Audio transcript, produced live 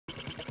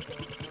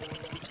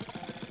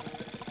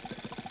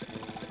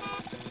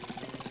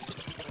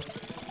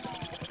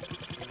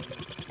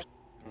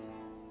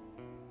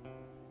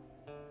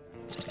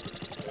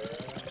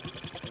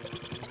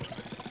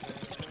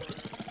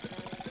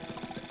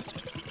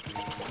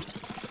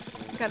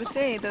Gotta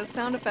say, those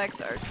sound effects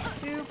are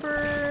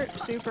super,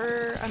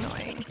 super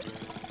annoying.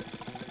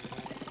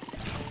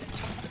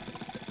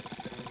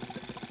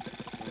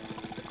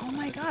 Oh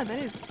my god, that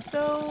is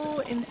so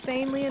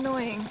insanely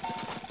annoying.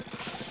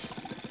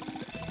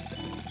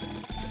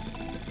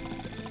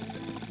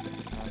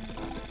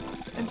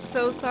 I'm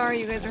so sorry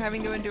you guys are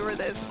having to endure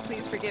this.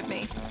 Please forgive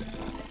me.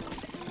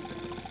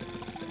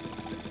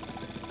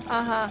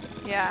 Uh-huh,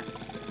 yeah.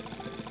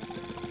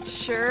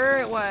 Sure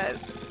it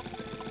was.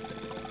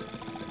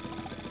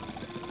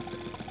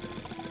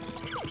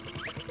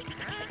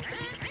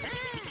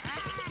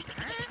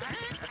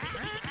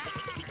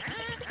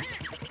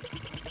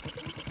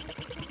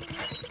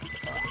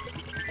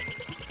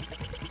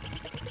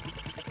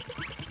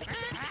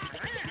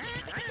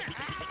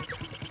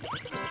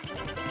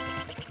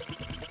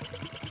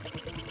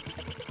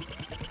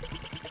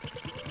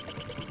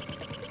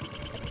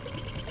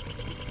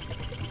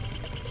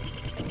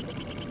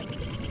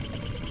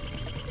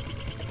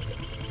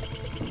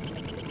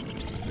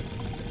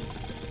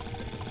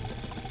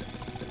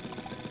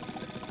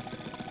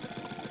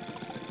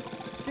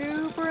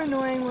 Super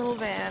annoying little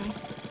van.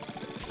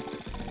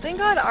 Thank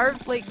God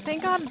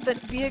thank God that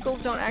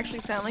vehicles don't actually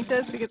sound like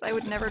this, because I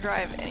would never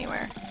drive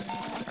anywhere.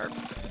 Or,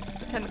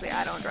 technically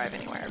I don't drive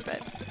anywhere,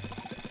 but...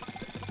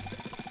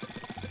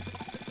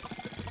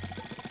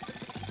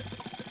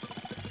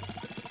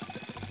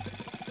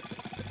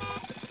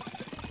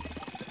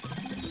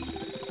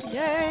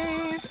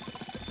 Yay!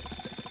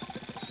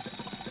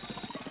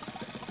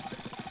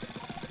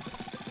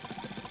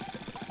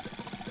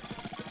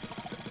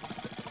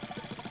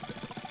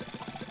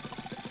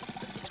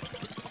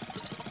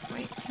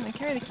 Wait, can I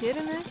carry the kid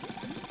in this?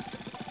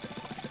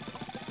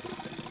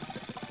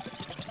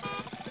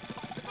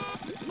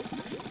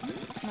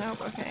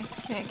 Nope, okay.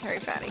 Can't carry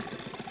Fatty.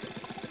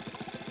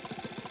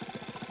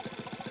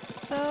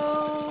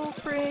 So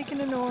freaking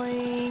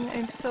annoying.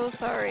 I'm so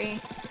sorry.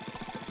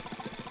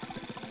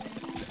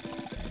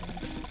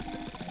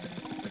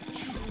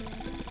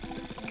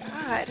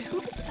 God, who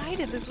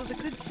decided this was a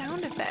good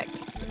sound effect?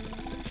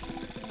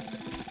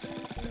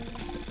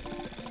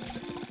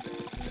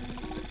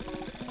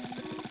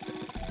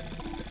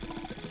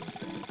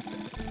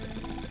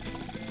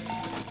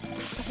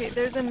 Okay,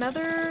 there's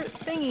another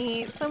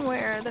thingy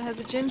somewhere that has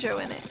a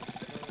Jinjo in it.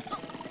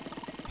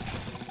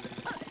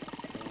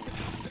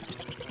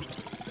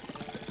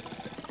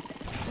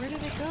 Where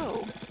did it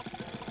go?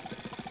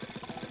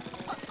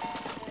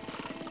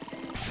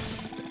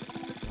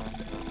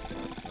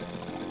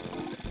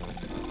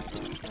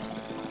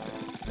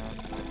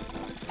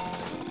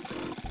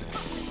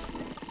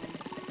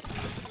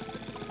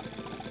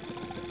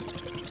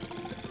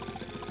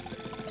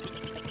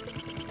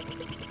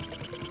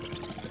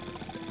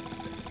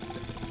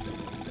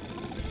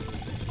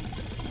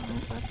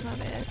 That's not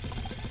it.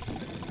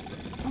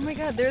 Oh my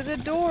god, there's a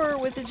door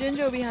with a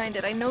Jinjo behind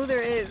it. I know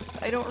there is.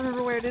 I don't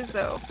remember where it is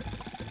though.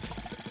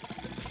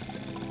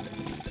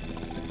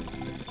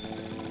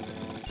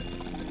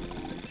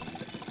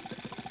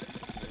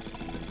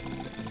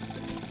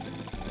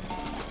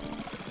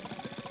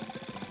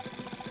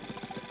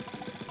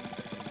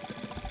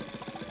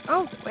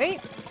 Oh,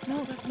 wait.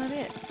 No, that's not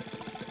it.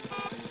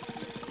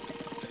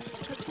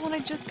 That's the one I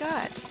just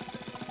got.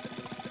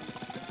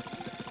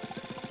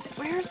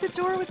 Where's the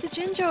door with the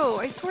Jinjo?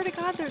 I swear to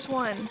God there's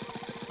one.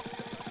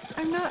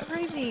 I'm not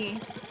crazy.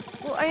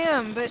 Well, I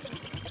am, but...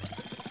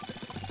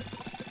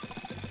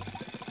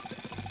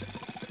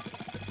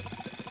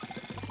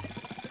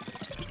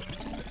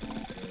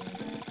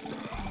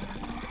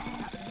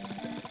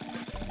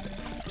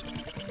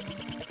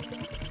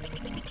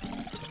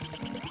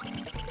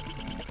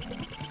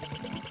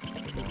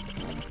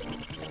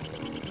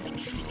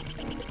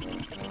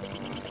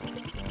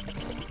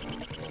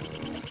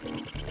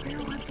 Where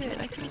was it?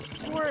 I could have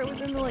swore it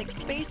was in the, like,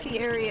 spacey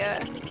area.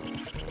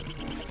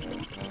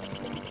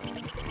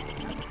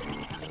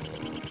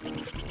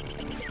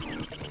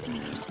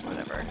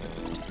 Whatever.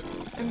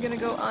 I'm gonna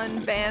go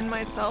unban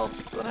myself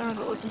so that I don't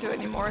have to listen to it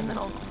anymore, and then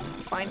I'll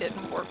find it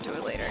and warp to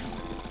it later.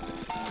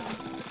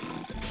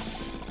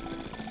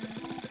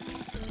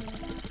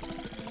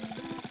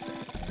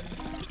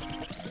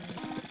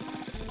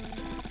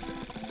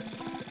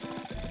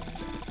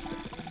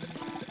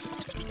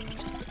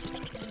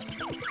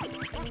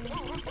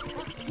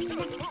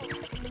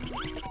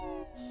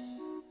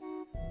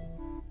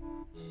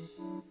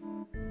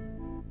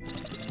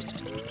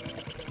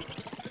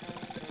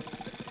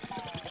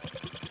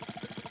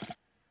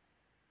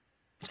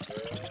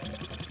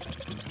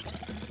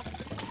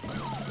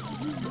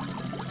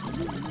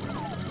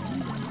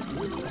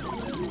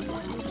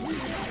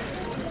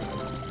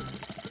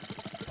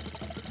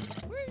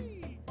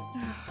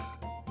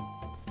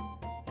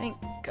 Thank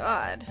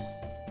God.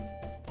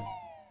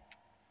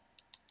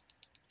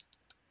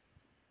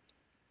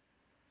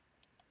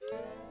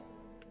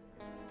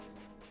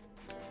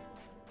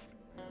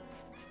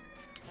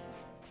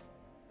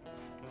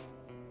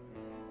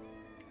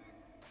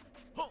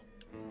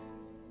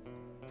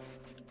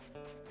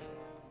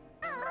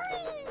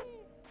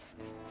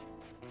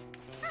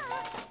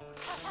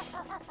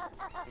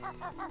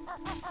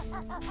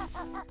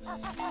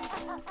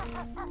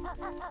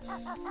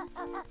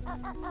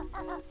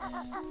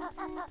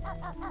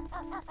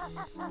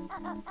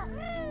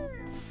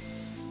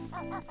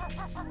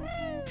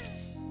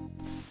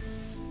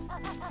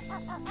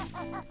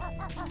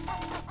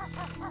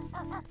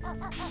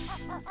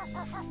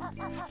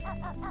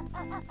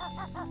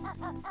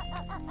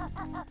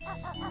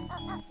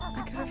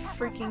 I could have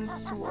freaking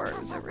swore it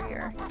was over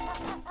here.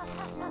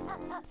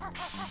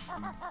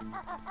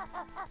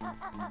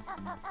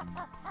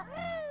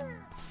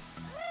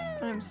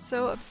 And I'm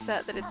so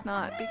upset that it's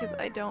not because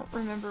I don't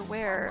remember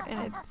where,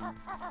 and it's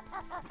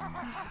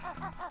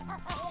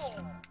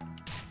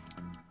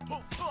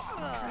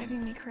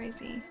driving me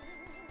crazy.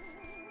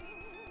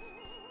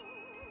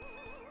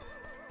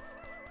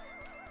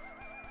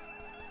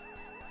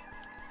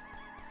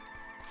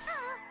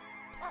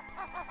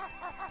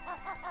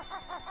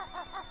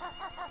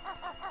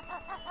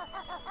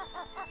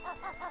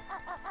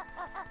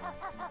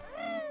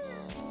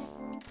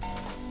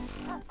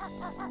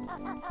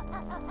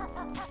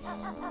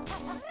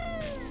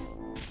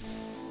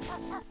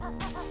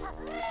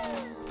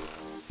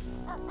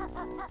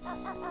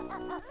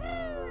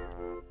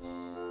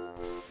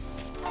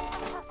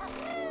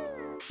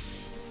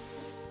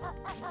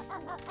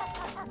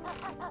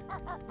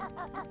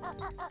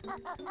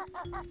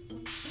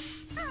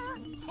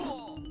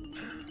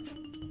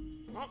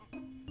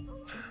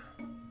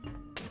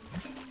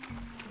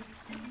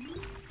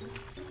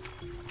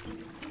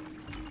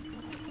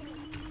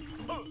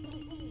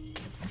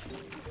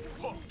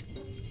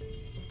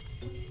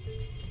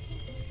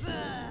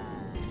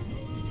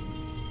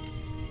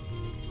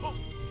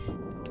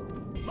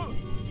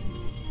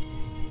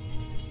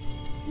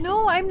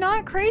 No, I'm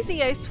not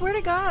crazy, I swear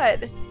to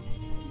God.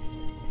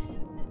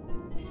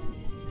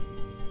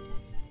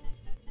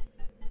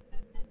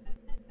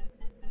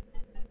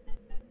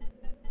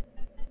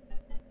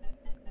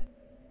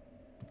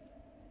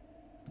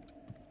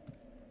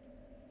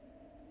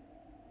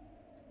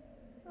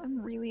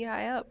 I'm really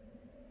high up.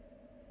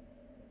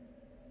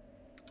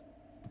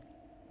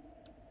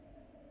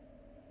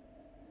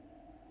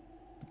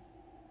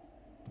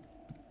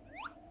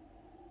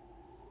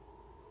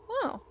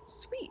 Oh,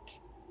 sweet.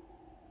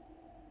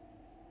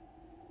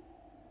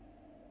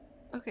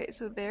 Okay,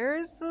 so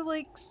there's the,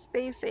 like,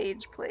 space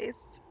age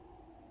place.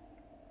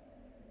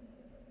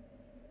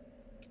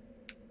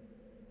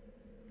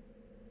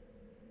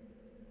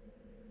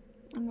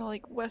 And the,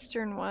 like,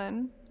 western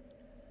one.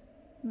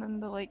 And then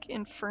the, like,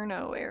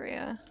 inferno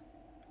area.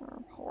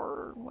 Or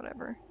horror,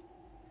 whatever.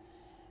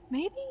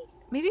 Maybe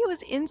it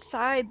was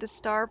inside the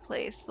star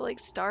place, the, like,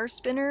 star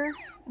spinner?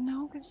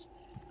 No, because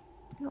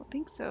I don't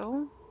think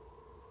so.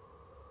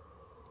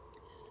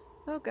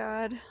 Oh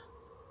God.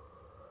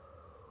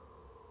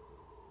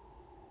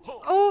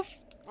 Oh!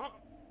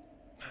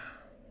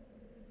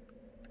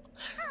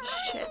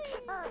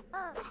 Shit.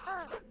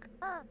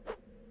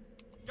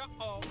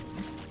 Oh,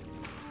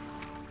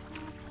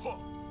 fuck.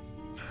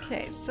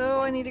 Okay,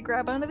 so I need to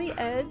grab onto the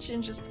edge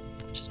and just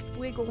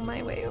wiggle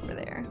my way over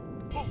there.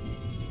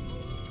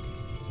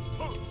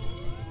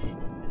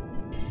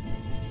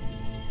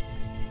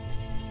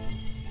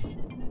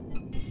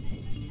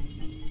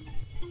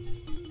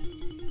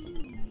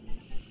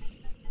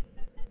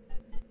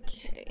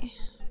 Okay.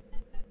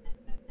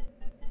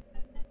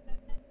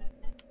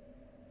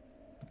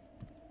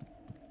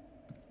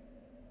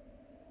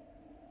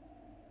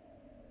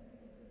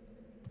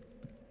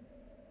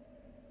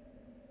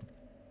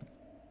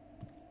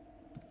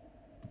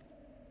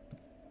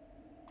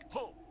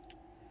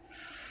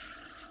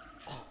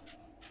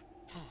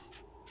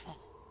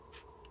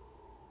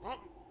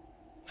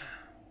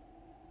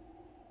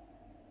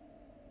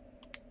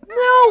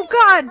 No,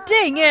 God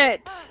dang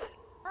it!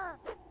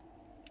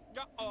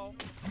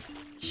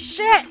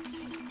 Shit!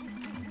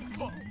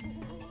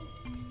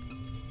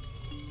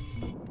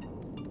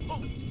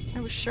 I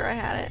was sure I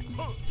had it.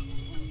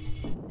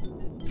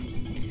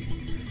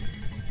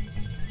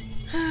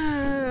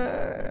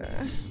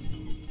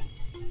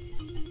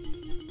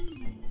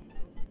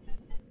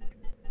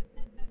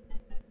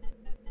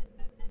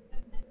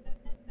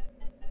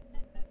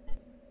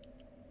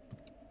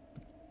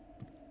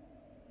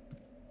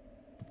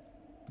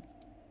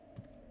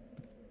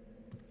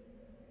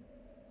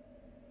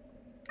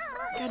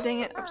 God dang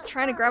it, I was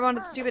trying to grab onto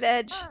the stupid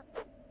edge.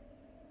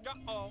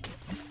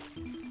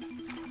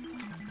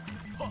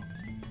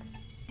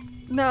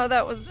 No,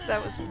 that was I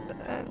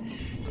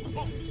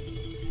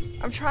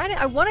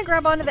want to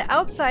grab onto the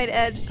outside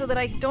edge so that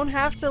I don't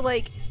have to,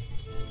 like,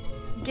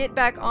 get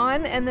back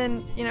on and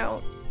then, you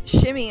know,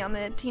 shimmy on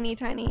the teeny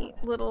tiny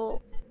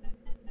little,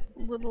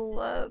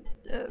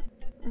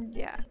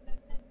 yeah.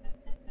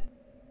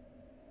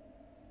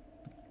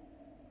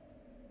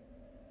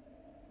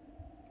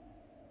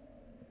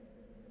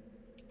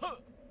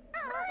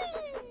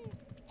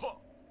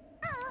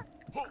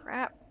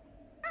 Crap.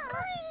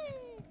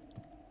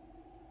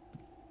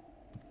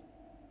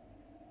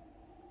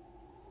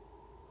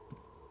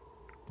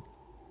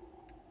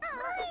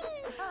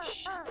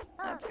 Shit,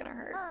 that's gonna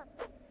hurt.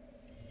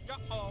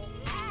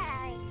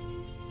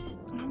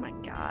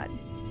 God.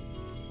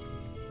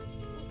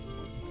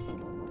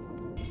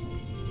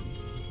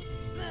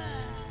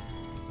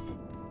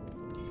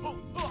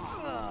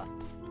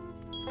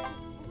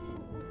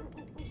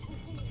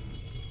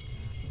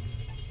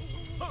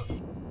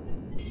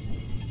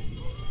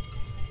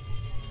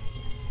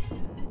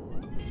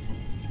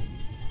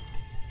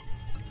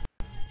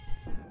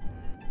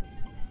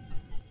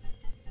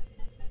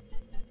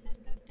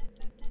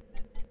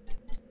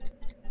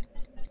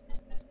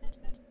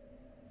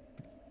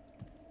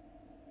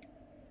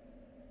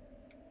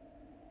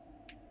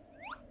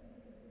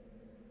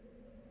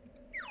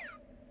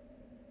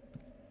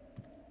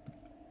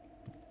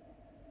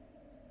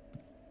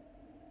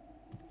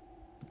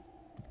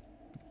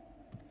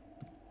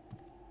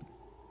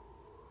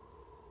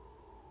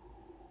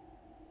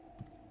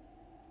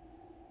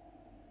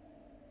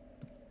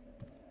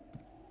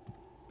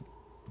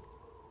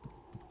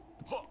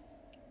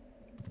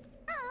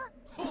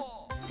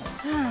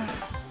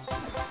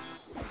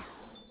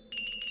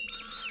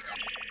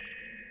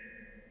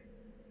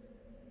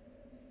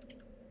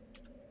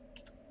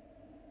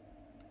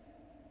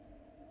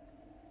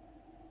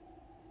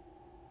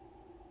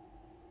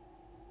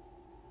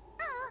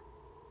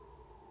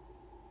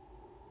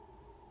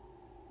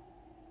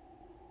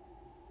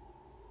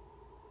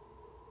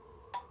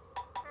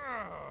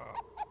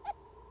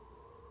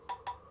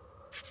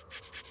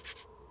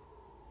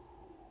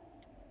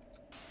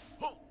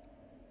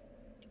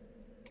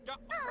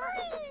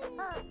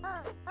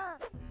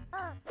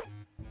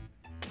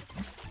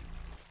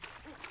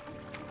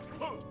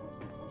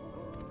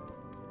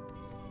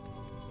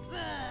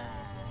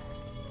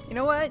 You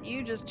know what?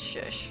 You just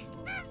shush.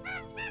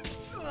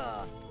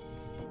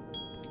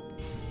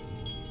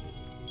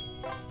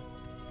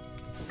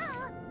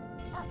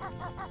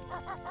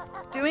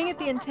 Doing it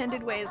the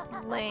intended way is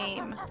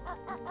lame.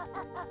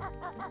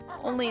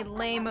 Only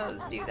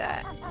lamos do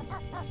that.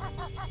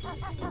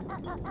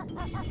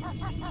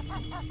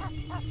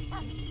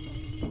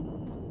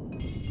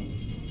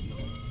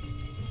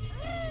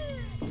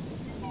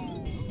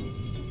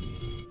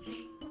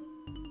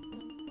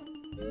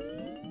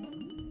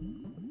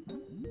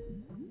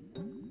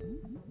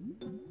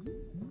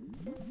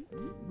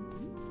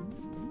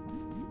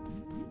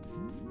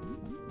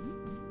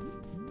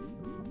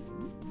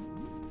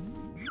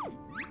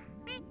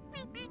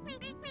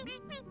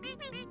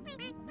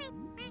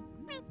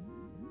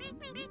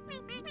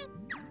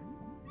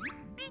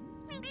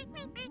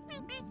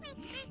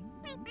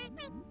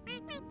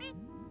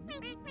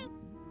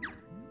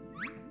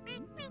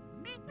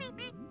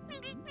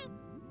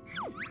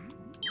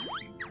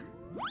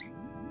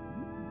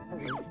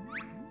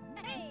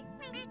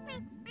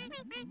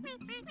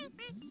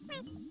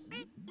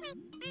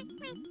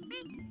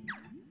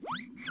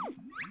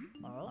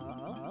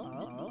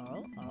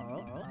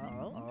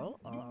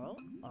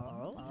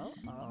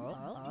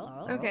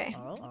 Okay.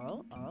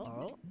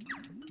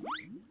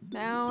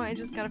 Now I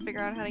just gotta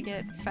figure out how to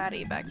get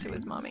Fatty back to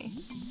his mommy.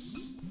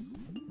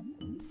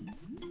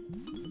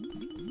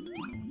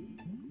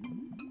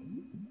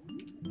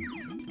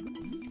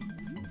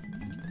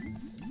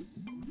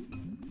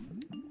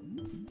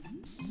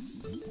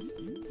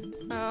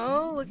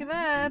 Oh, look at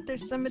that!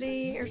 There's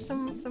somebody or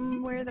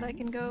somewhere that I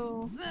can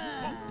go.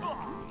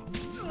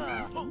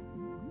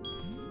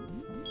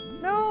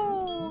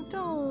 No!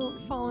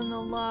 Don't fall in the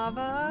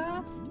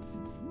lava!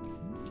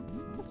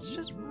 That's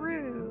just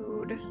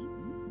rude.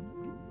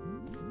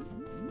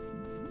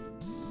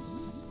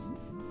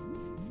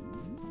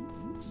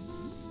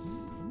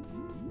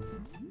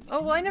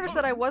 Oh, well, I never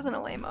said I wasn't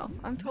a lame-o.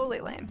 I'm totally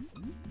lame.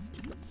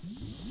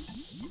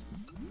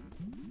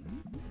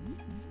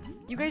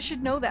 You guys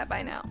should know that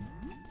by now.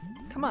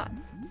 Come on.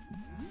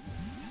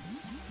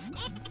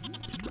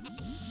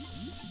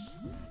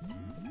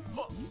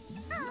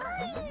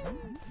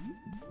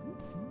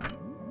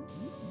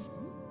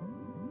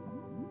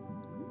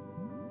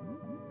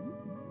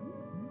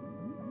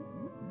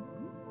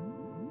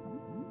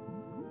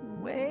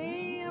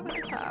 Way up at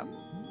the top.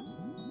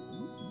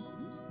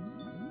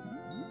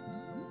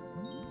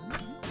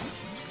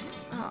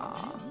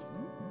 Aww.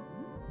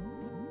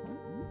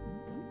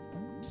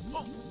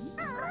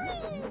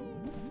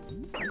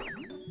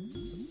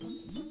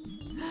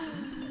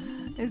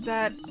 Is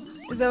that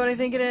what I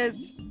think it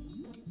is?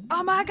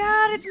 Oh my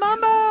god, it's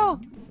Mumbo!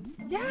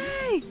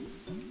 Yay!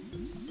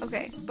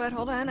 Okay, but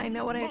hold on, I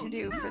know what I have to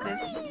do for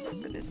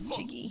this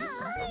jiggy.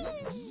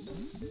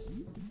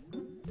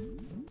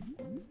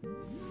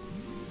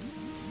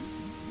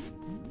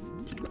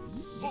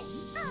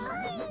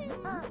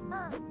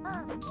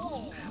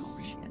 Oh,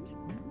 shit.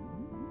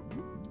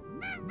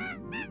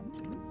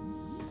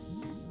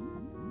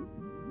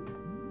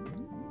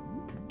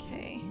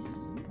 Okay.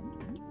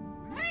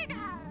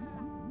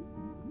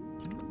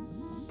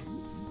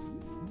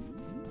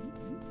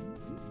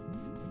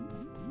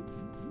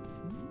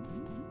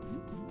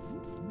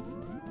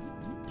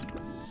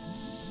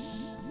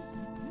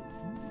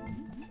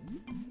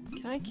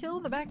 Can I kill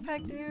the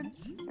backpack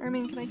dudes? Or I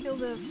mean, can I kill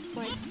the,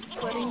 like,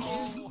 sledding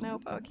dudes?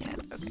 Nope, oh, I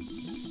can't. Okay.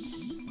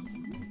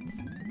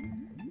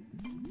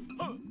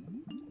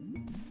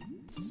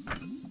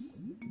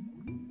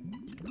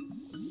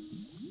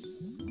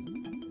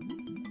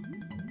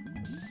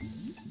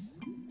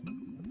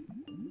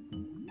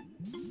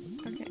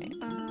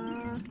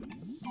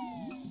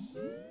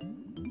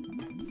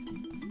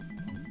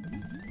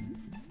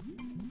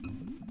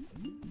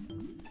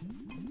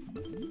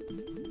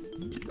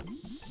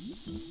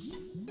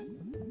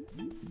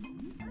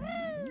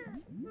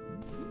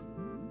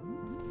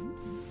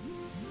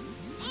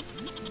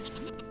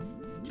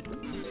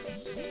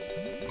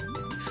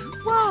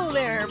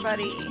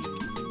 buddy.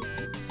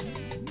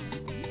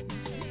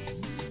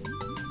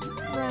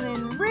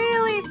 Running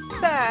really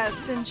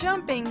fast and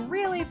jumping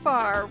really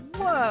far.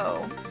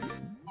 Whoa.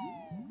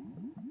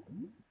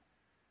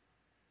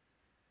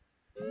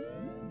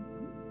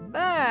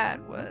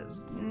 That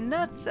was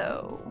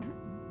nutso.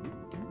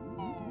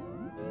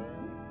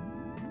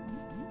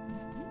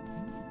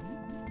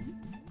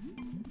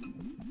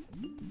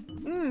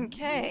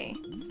 Okay.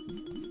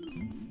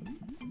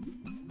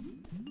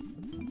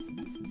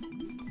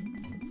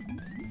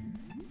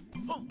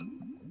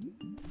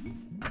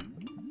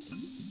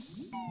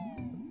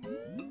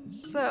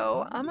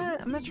 So I'm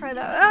gonna try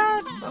that.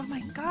 Ah! Oh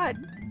my god!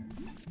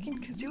 Fucking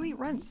Kazooie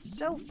runs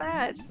so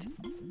fast.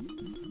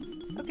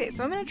 Okay,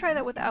 so I'm gonna try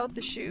that without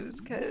the shoes,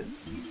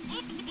 cause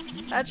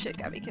that shit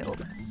got me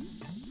killed.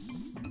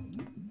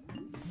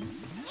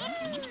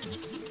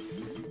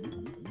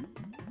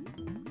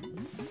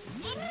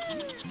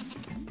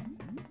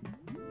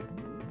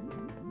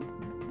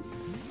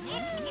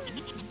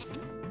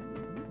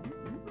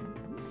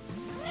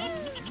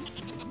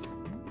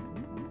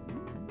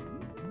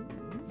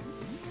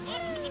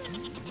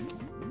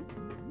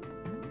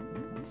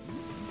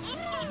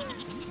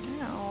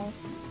 Ow.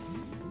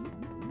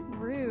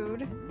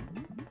 Rude.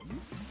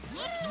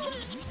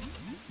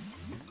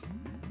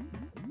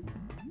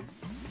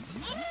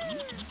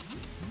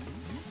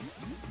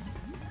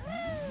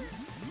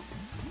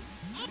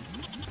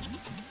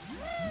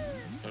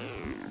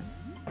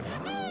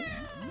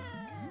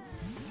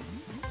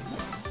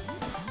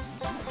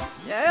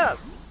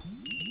 Yes!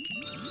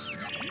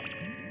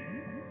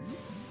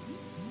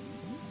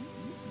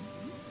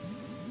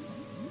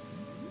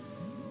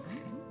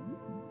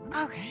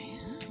 Okay.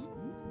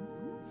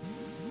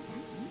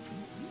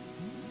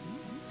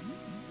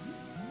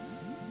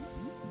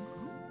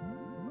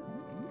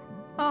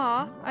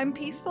 Aw, I'm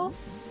peaceful?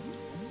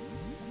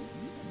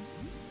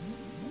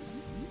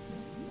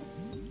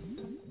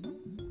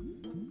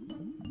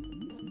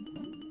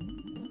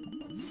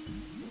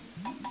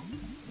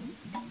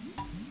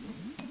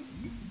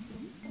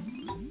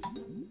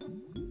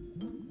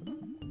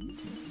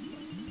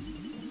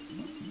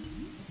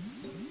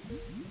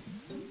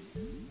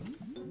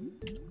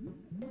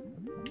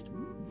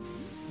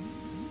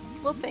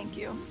 Well, thank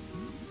you.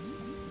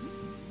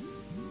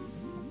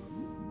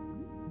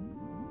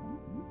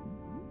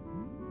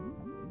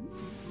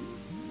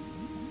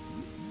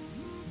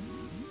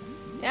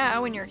 Yeah,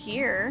 when you're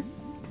here.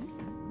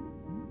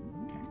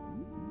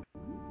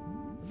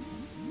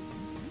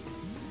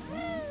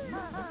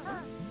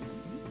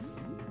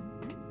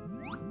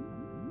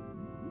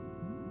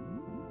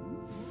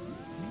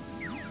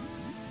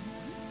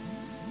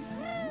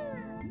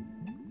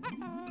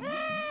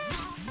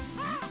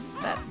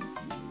 That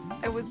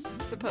I was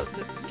supposed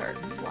to start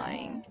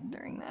flying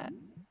during that.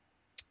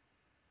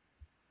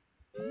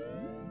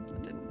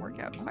 It didn't work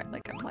out quite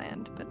like I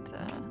planned, but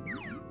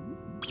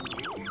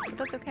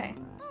that's okay.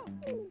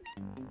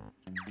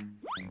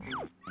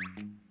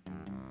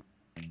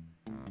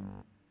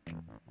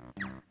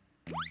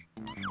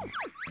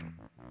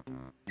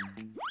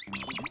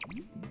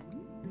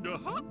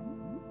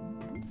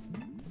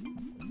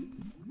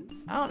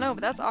 I don't know,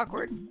 but that's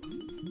awkward.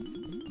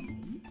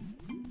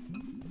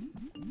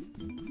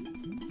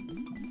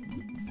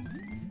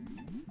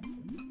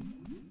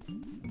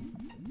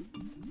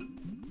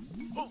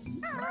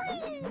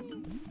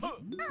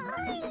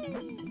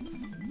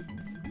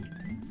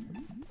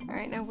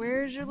 Alright, now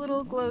where's your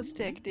little glow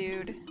stick,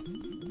 dude?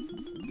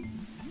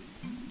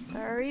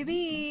 Sorry,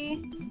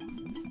 bee.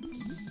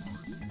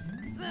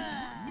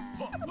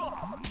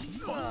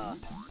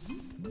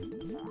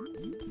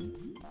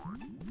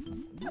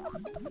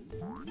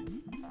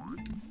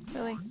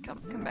 Really?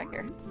 Come back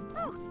here.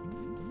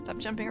 Stop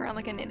jumping around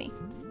like a ninny.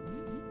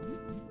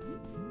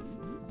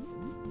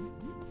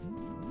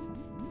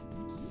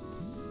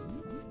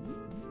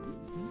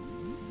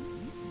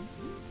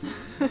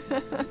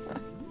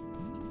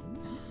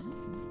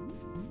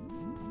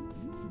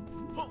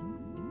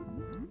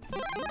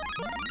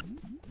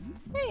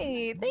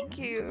 Hey, thank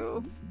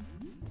you.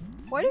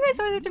 Why do you guys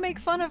always have to make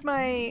fun of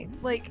my,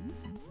 like,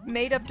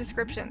 made-up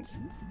descriptions?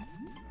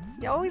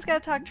 You always gotta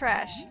talk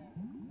trash.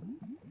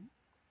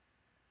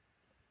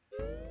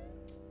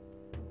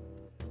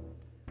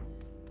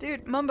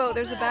 Dude, Mumbo,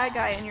 there's a bad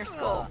guy in your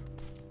skull.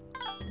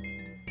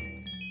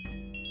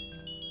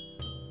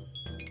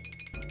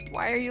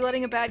 Why are you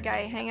letting a bad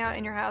guy hang out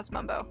in your house,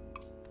 Mumbo?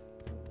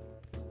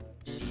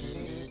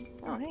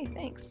 Oh, hey,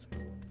 thanks.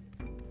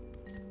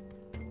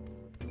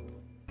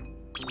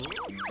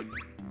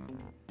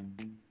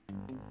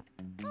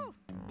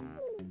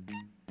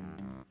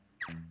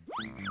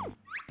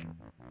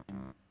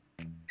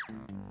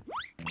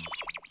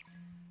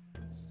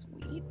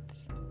 Sweet.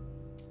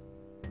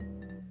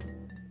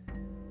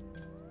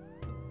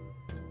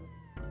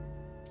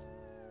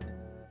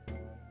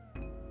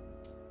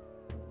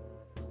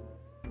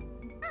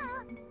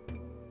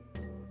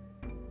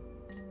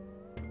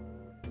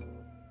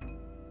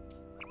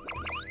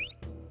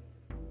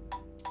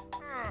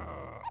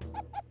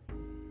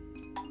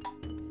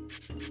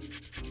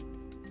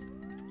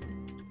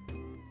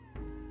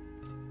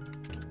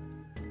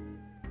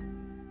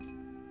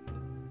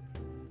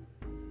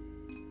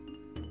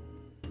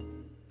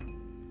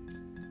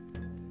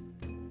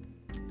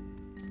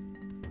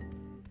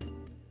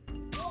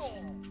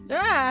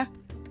 Ah!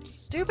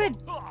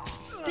 Stupid!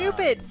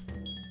 Stupid!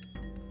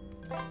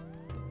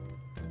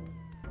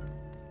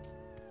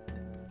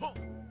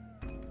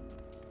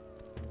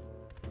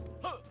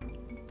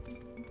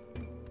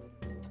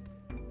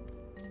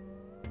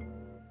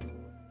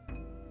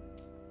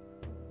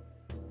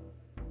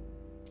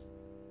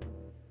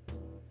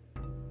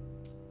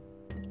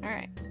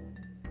 Alright.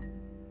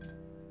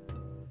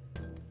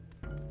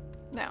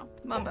 Now,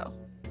 Mumbo,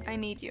 I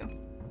need you.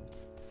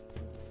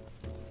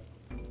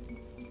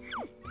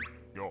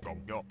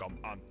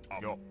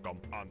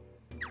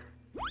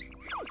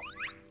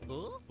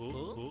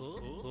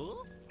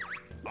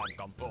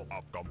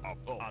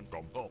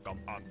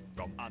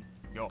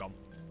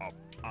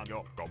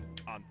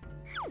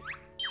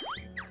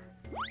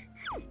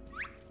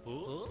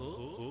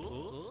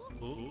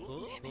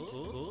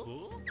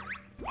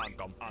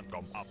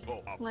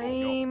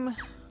 Lame.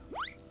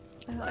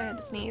 I thought I had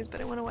to sneeze,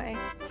 but it went away.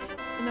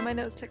 And then my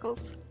nose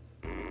tickles.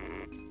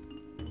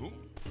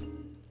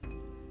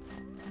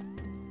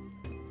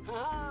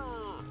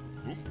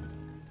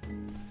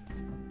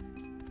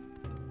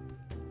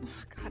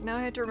 God, now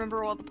I have to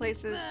remember all the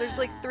places. There's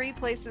like 3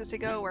 places to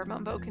go where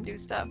Mumbo can do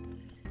stuff.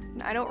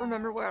 And I don't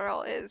remember where it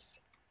all is.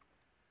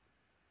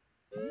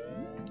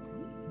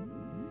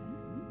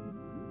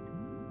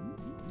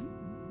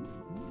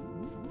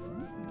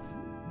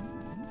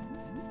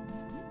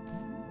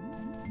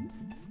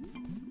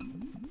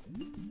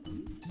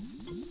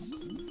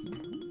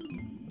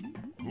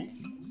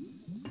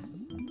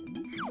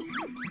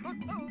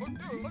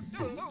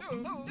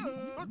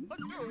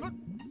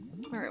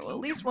 Alright, well at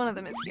least one of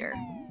them is here.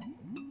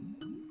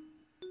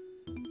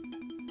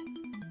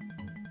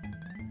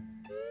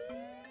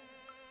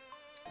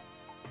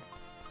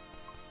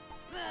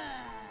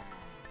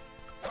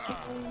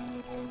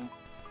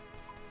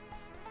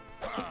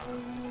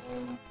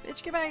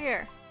 Bitch, get back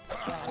here!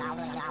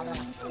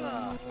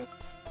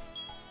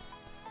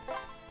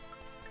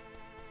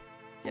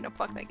 You know,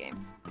 fuck that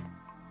game.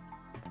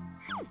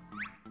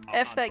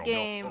 F that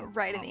game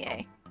right in the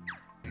A.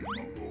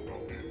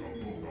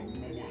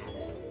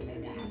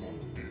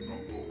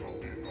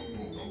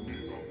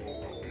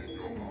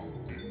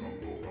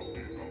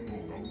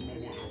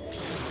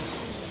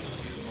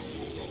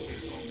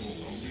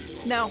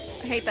 No,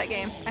 I hate that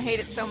game. I hate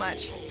it so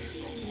much.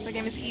 That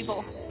game is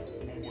evil.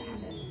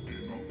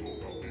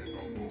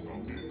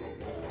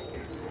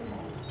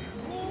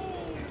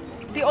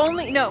 The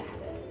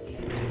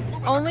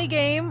only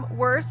game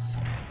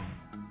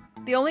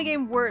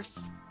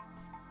worse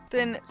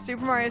than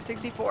Super Mario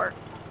 64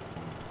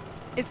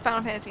 is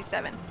Final Fantasy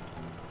VII.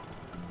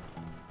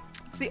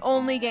 It's the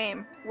only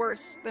game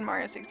worse than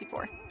Mario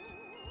 64.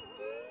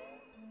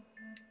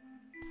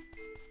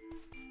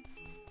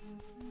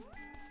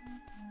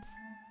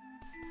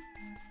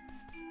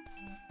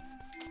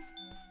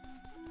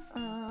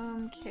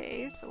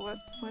 Okay, so what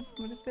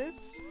is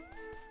this?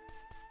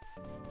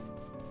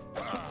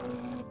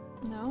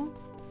 No?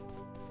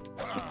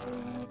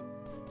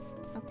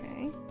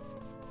 Okay.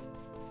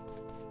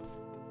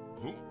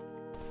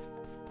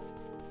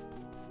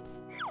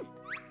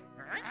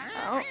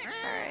 Oh,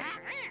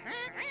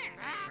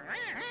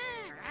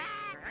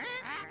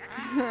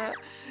 alright.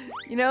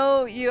 You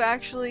know, you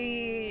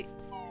actually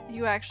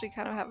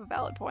kind of have a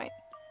valid point.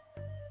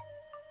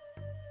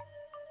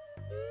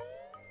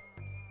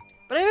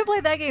 But I haven't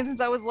played that game since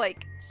I was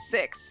like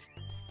 6.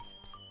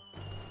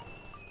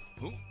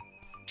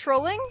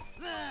 Trolling?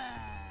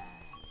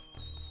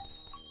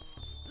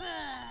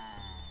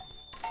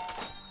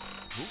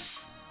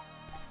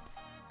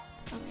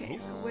 Okay,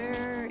 so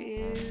where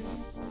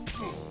is...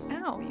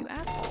 Ow, you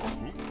asshole.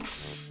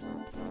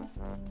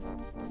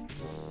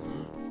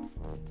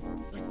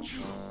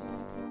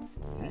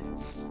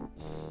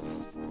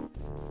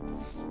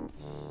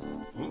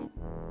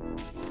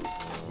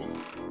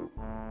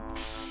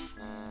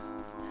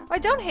 I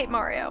don't hate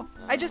Mario.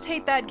 I just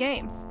hate that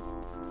game.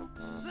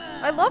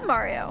 I love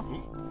Mario.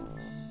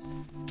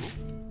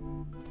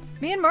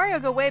 Me and Mario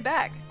go way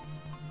back.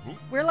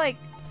 We're like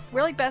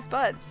best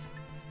buds.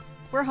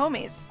 We're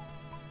homies.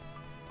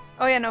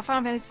 Oh yeah, no,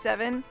 Final Fantasy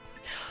VII.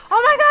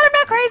 Oh my god, I'm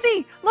not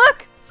crazy!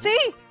 Look!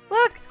 See?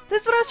 Look!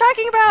 This is what I was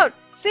talking about!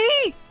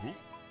 See?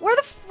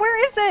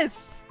 Where is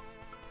this?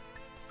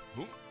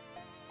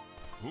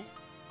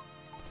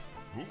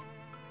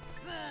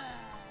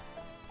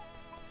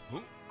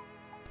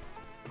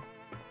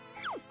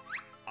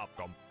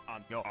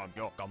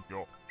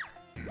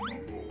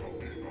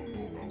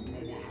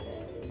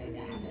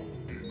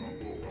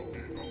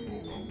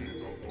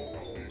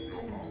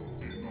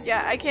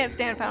 Yeah, I can't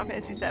stand Final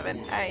Fantasy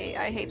VII.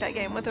 I hate that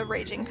game with a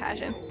raging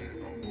passion.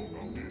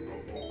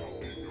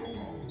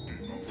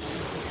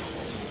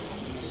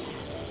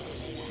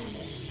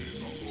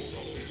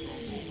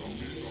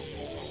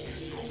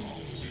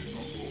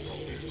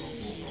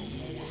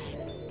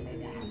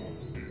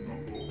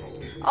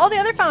 All the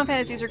other Final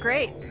Fantasies are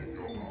great.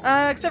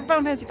 Except for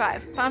Final Fantasy V.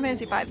 Final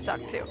Fantasy V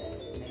sucked too.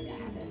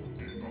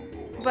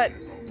 But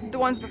the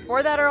ones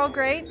before that are all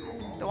great.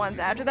 The ones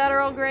after that are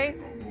all great.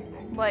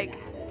 Like,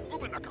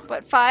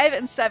 but 5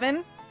 and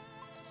 7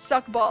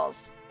 suck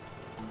balls.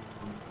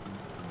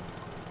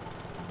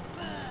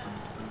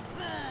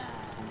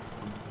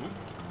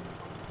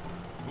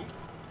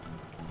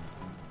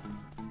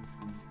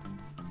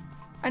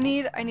 I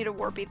need a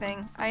warpy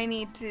thing. I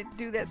need to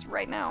do this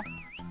right now.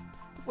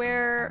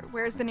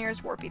 Where's the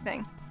nearest warpy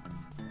thing?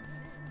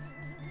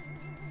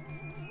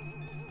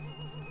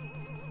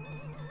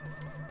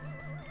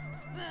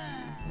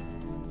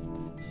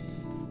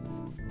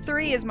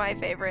 Three is my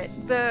favorite.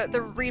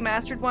 The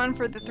remastered one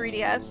for the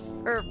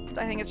 3DS, or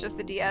I think it's just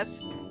the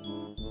DS.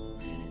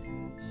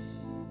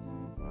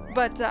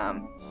 But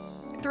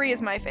 3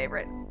 is my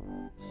favorite.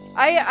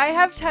 I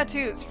have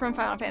tattoos from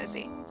Final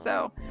Fantasy,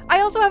 so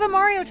I also have a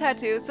Mario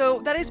tattoo, so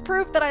that is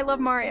proof that I love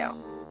Mario.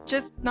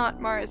 Just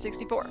not Mario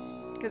 64,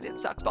 because it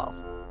sucks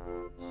balls.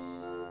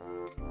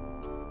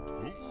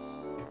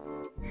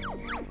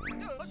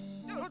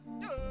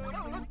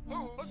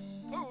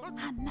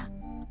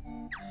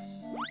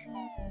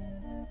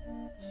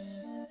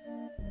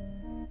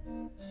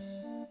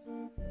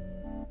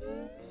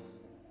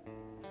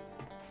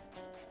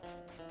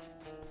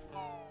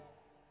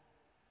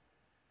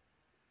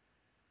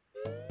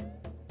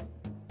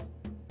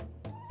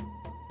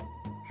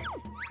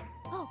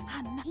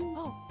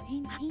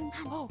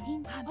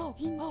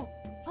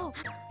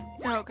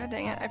 Oh, god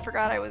dang it. I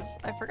forgot I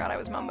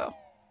was Mumbo.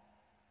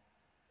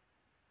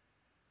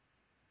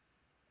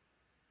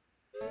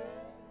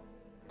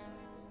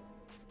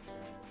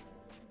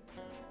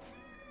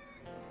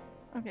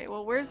 Okay,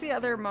 well, where's the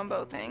other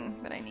Mumbo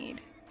thing that I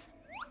need?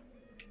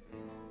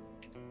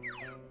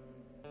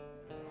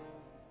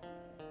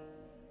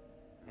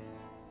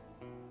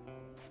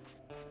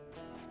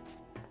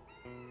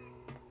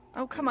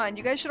 Oh, come on.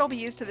 You guys should all be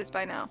used to this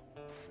by now.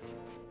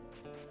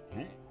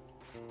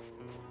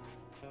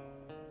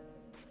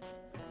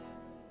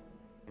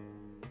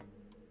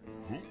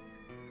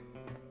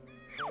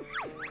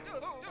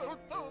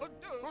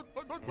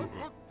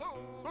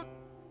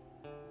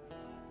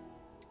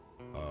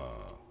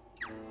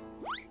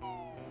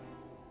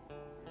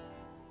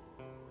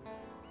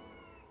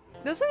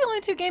 Those are the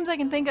only two games I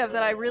can think of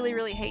that I really,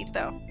 really hate,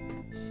 though.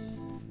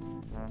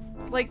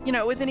 Like, you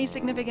know, with any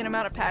significant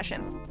amount of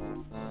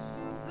passion.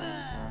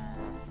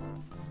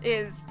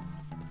 Is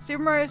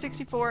Super Mario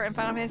 64 and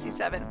Final Fantasy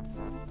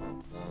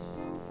 7.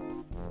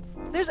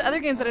 There's other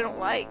games that I don't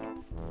like.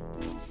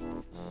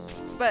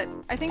 But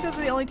I think those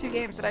are the only two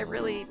games that I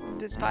really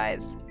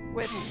despise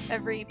with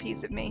every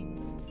piece of me.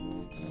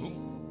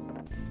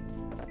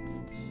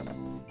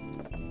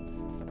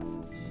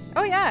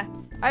 Oh yeah,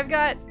 I've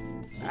got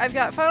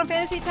Final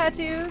Fantasy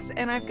tattoos,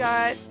 and I've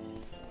got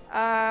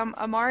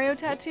a Mario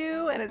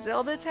tattoo and a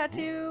Zelda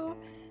tattoo,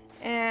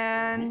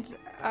 and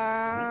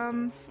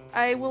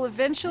I will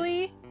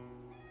eventually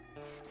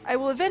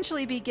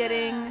be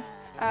getting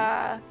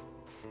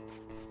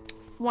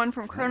one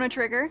from Chrono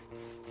Trigger.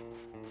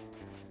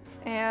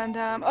 And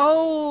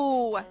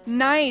oh,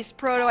 nice,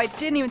 Proto. I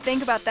didn't even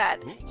think about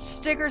that.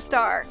 Sticker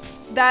Star.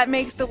 That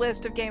makes the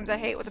list of games I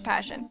hate with a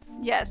passion.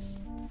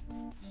 Yes.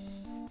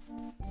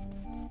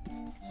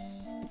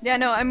 Yeah,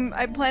 no, I'm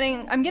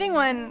getting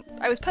one.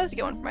 I was supposed to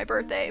get one for my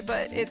birthday,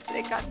 but it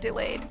got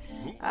delayed.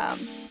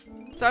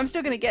 So I'm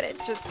still gonna get it,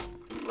 just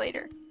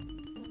later.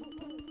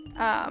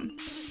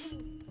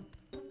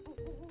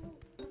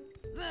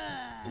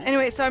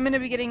 Anyway, so I'm gonna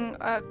be getting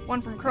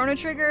one from Chrono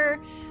Trigger.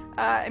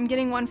 I'm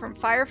getting one from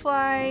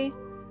Firefly.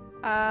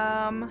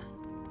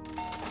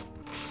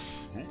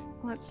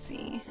 Let's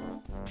see.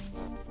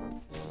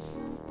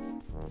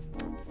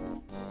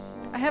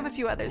 I have a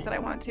few others that I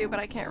want to, but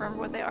I can't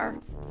remember what they are.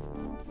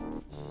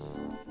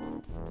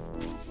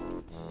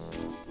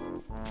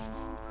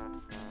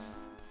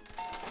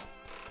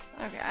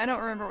 Okay, I don't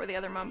remember what the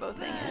other Mumbo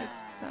thing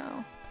is, so...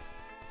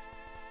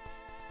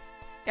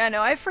 Yeah,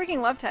 no, I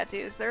freaking love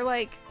tattoos. They're,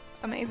 like,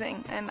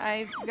 amazing, and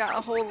I've got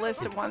a whole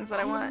list of ones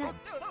that I want.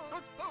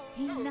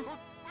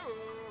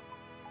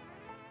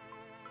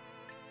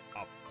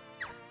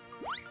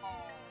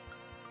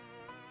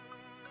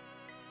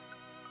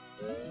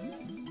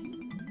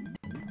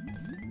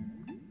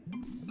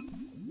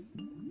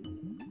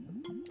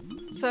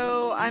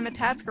 So, I'm a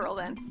tats girl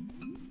then.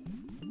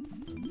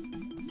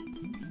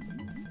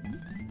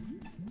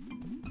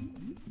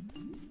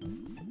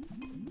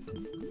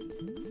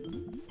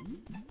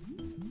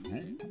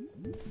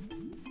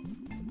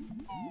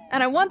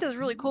 And I want this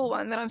really cool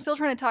one that I'm still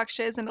trying to talk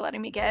Shiz into letting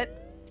me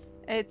get.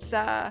 It's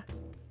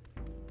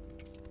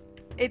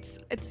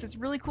this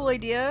really cool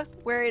idea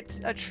where it's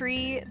a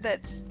tree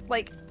that's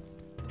like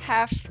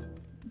half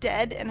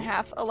dead and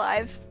half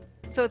alive.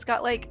 So it's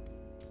got like,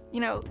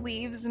 you know,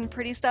 leaves and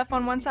pretty stuff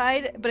on one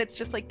side, but it's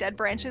just like dead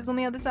branches on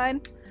the other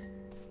side.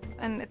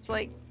 And it's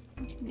like,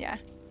 yeah,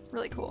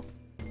 really cool.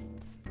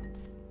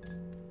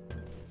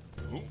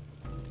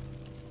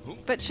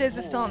 But Shiz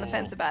is still on the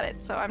fence about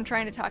it, so I'm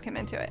trying to talk him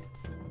into it.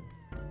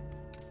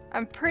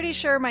 I'm pretty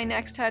sure my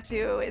next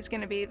tattoo is going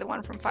to be the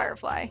one from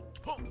Firefly.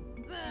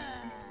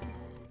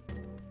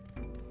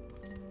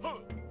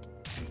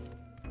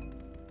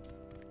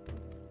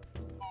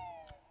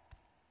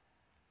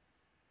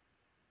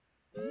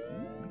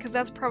 because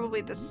that's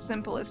probably the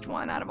simplest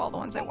one out of all the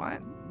ones I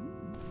want.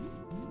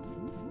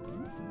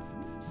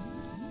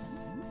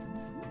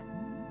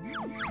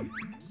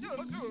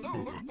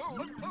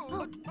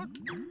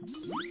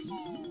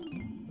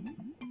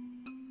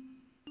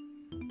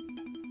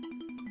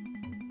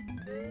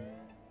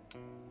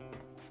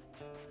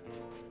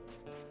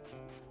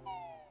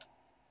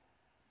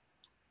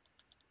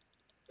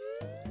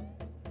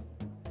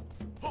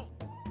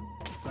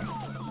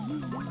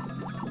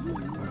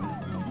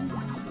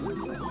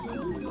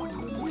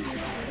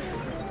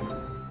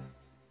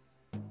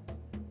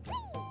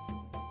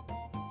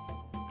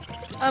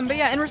 But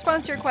yeah, in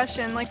response to your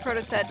question, like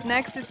Proto said,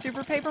 next is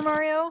Super Paper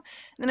Mario. And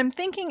then I'm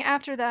thinking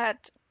after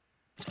that,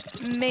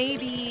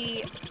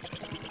 maybe,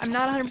 I'm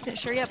not 100%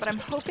 sure yet, but I'm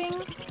hoping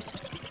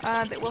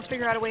that we'll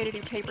figure out a way to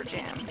do Paper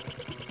Jam.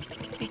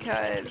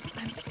 Because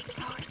I'm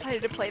so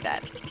excited to play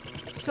that.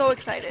 So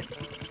excited.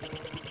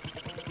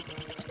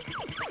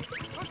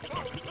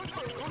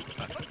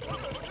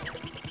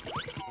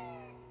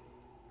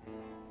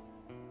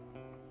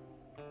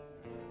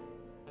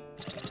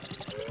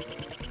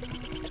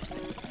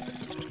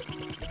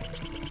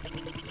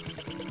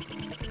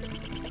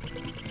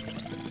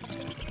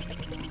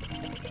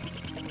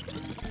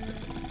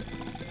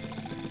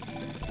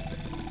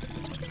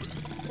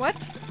 What?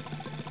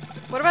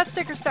 What about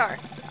Sticker Star?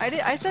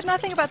 I said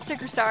nothing about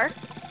Sticker Star.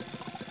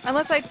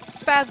 Unless I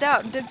spazzed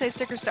out and did say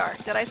Sticker Star.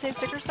 Did I say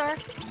Sticker Star?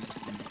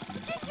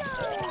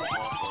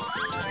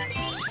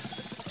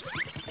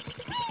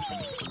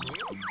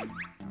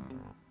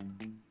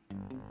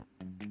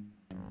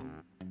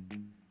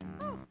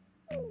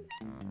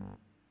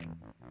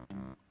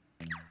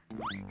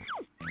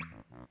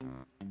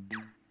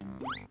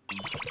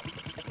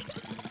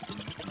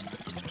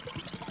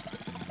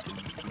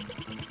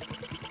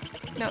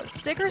 No,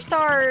 Sticker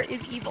Star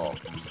is evil.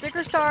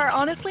 Sticker Star,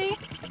 honestly,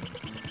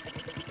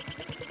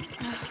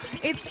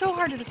 it's so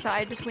hard to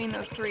decide between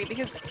those three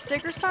because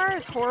Sticker Star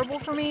is horrible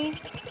for me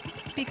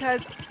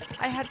because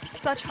I had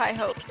such high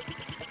hopes.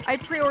 I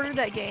pre-ordered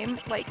that game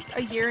like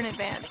a year in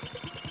advance.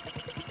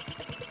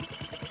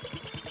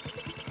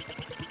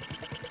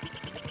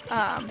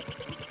 And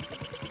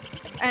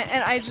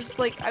I just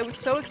like, I was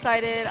so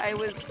excited. I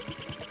was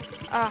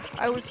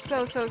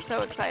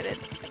so excited.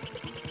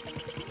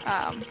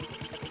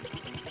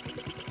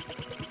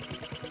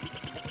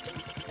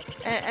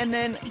 And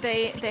then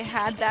they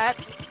had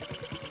that,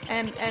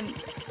 and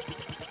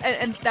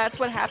that's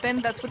what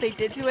happened. That's what they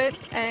did to it,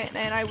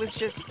 and I was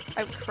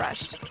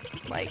crushed.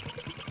 Like,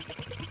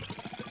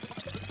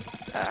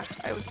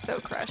 I was so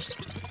crushed.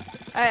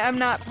 I'm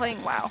not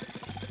playing WoW.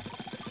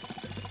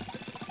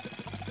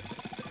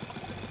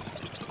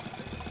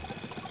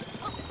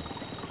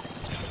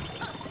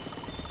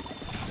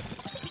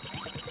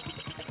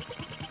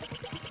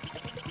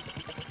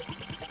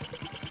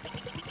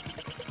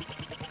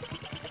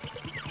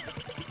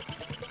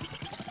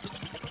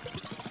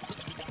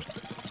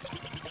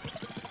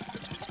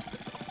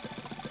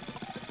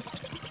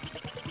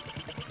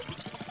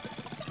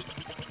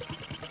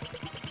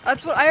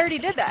 That's what I already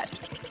did that.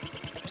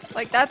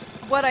 Like, that's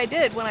what I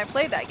did when I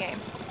played that game.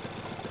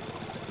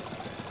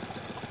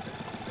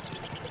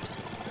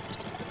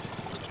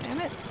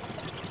 Damn it.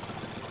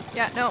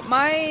 Yeah, no,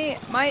 my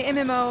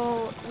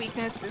MMO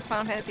weakness is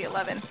Final Fantasy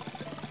XI.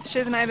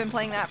 Shiz and I have been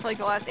playing that for like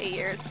the last 8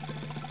 years.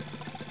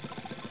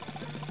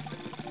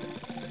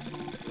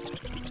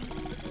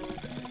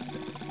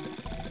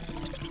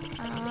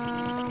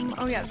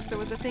 Oh yes, there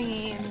was a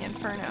thingy in the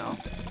Inferno.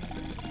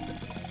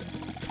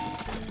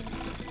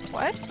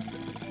 What?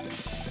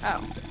 Oh.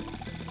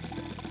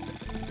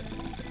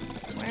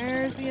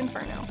 Where's the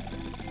Inferno?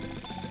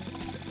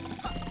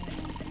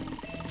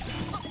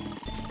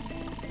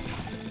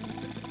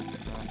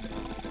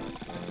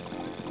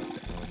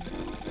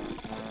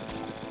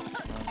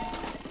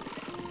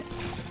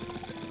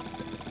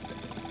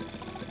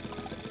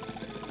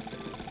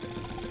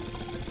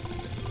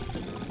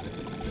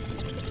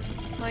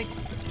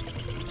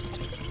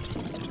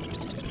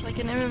 Like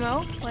an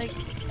MMO? Like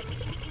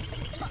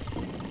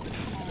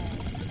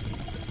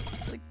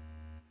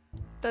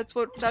that's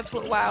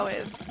what WoW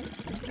is.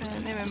 It's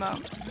an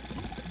MMO.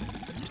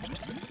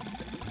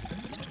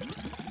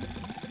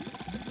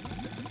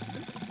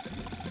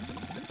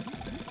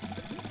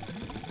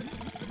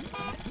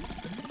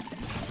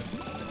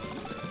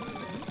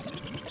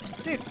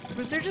 Dude,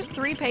 was there just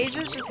 3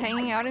 pages just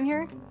hanging out in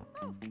here?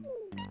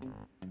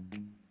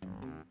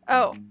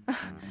 Oh.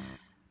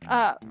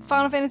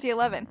 Final Fantasy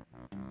XI.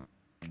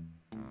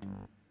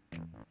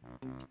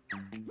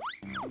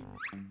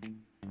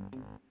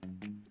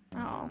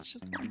 Oh, it's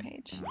just 1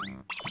 page.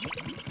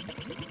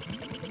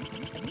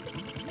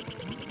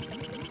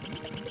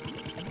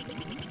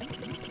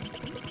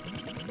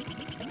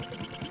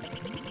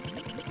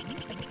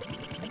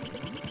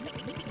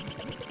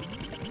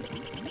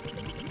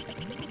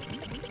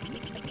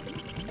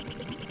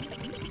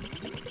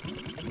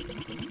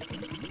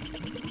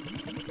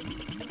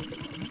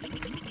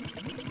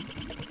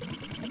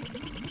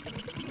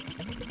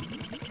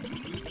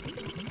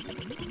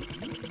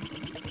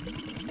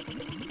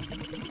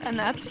 And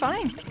that's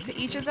fine. To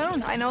each his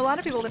own. I know a lot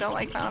of people that don't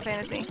like Final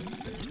Fantasy.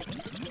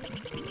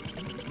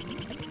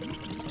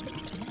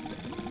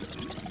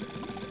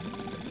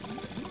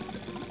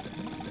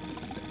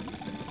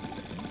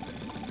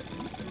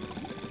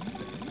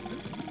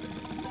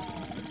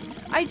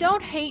 I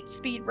don't hate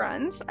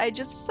speedruns, I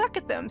just suck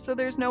at them, so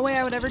there's no way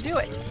I would ever do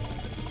it.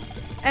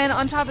 And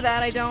on top of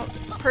that, I don't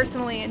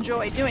personally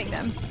enjoy doing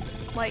them.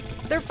 Like,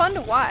 they're fun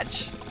to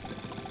watch,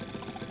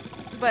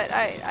 but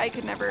I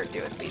could never do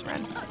a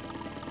speedrun.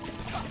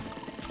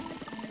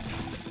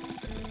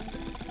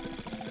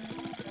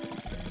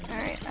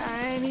 Alright,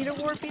 I need a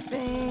warpy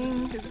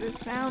thing, because this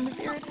sound is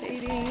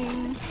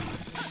irritating.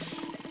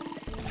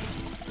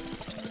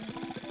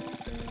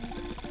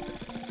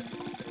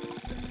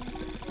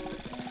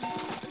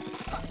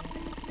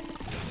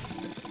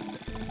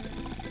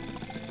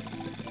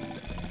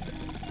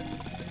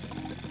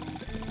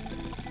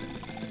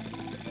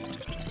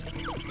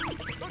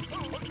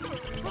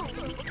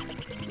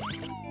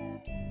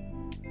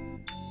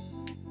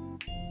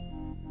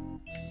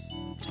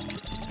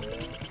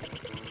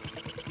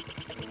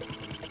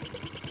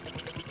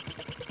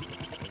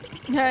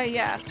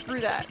 Yeah,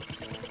 screw that.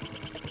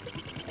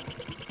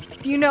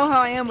 You know how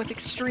I am with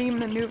extreme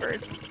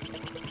maneuvers.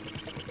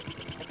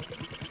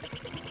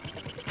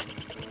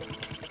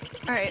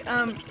 Alright,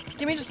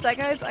 give me just a sec,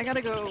 guys. I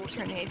gotta go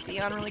turn the AC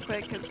on really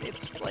quick, because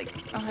it's like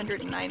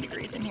 109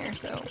 degrees in here,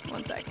 so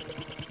one sec.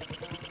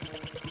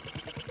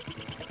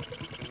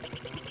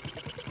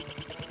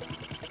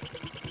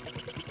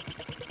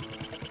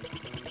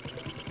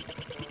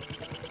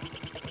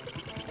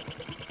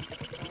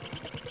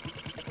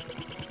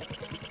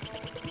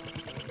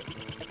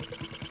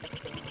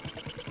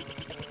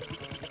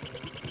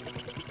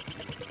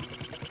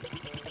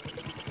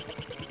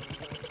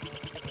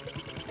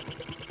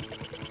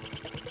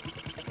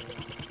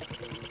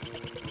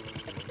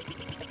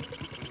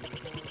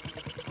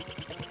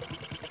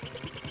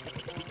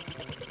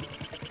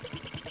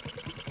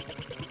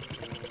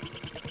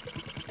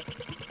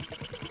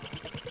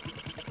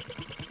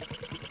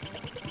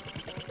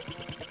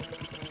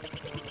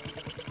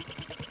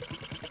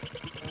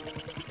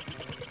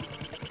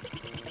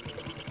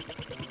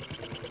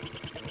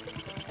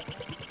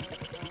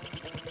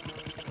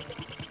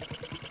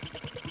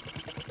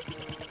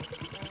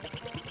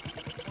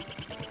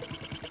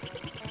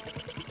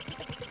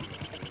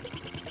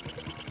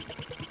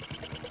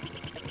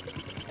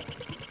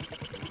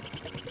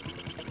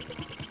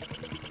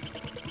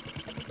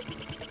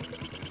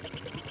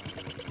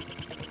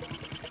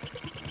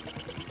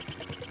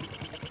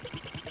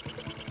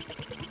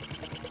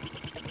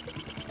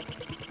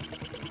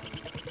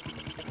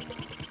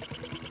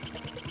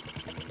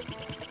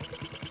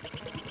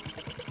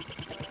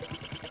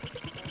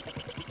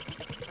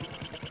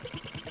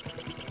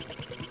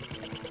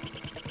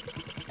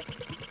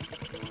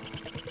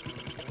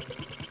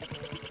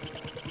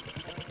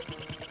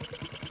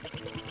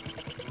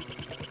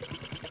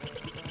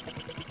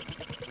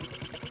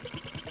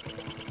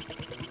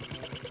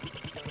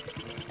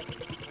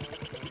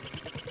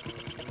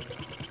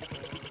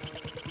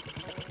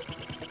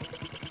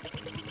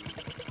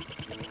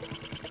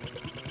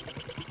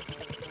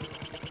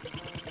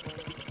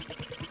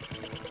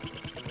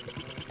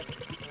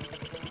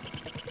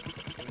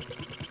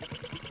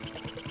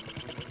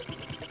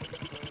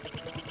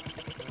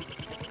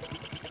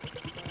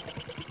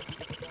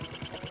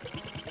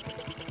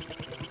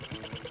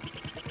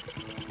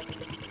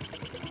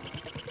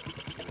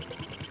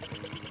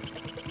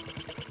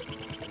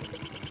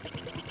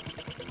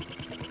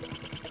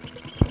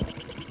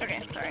 Okay,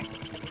 sorry.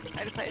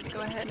 I decided to go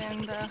ahead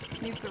and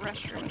use the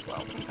restroom as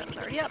well since I was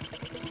already up.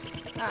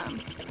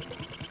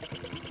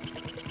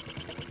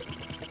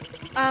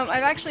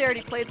 I've actually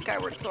already played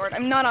Skyward Sword.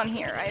 I'm not on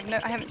here.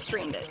 I haven't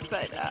streamed it,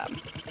 but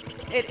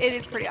it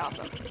is pretty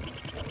awesome.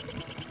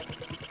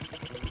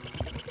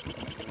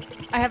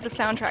 I have the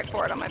soundtrack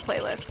for it on my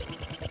playlist.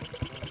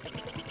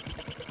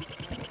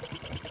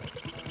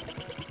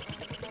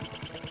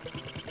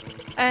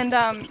 And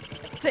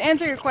to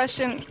answer your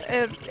question,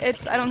 I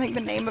don't think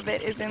the name of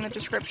it is in the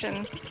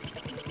description.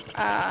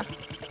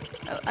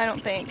 I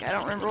don't think. I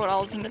don't remember what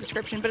all is in the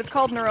description, but it's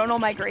called neuronal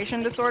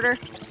migration disorder,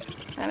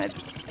 and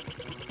it's,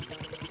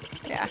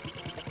 yeah.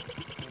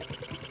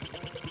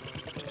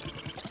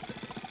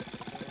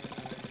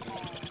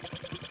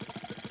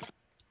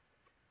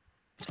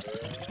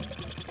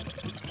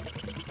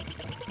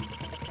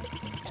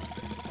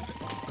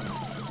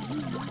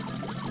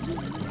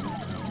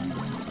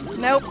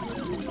 Nope.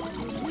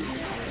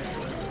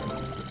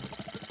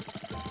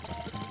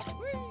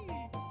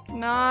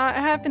 Not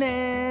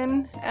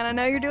happening. And I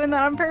know you're doing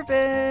that on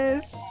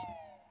purpose.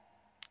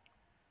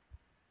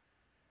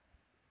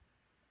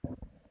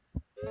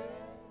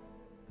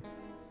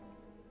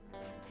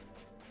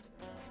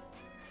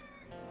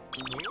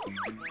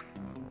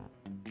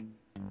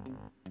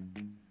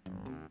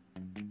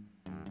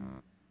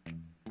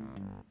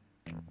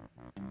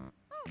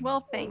 Well,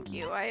 thank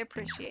you. I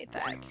appreciate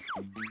that.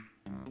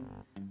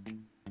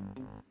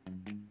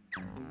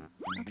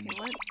 Okay,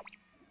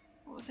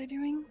 what was I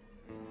doing?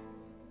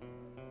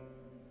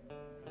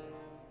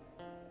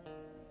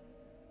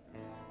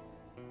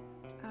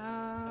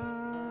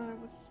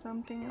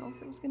 something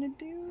else I was gonna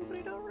do, but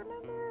I don't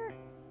remember.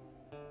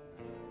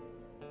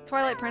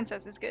 Twilight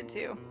Princess is good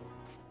too.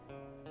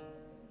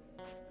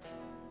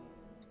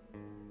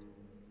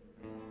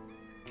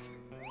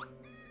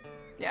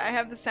 Yeah, I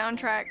have the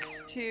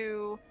soundtracks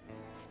to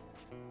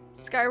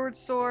Skyward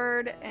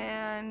Sword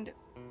and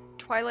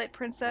Twilight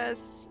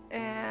Princess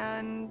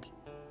and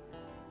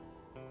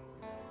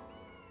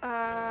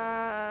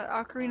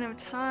Ocarina of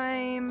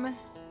Time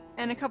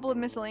and a couple of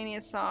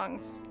miscellaneous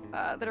songs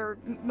that are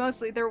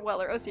mostly, they're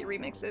OC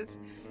remixes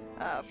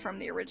from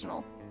the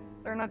original.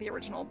 Or not the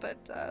original,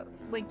 but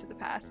Link to the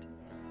Past.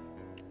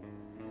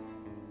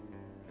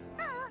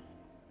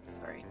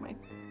 Sorry, my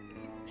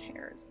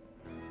hair is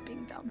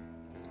being dumb.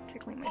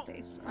 Tickling my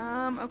face.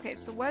 Okay,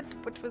 so what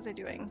was I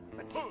doing?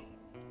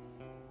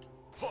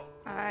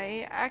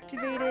 I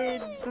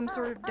activated some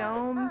sort of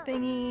dome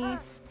thingy.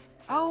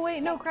 Oh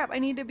wait, no crap, I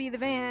need to be the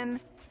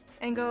van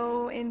and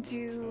go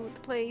into the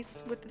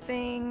place with the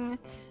thing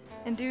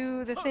and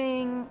do the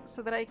thing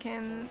so that I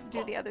can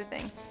do the other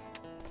thing.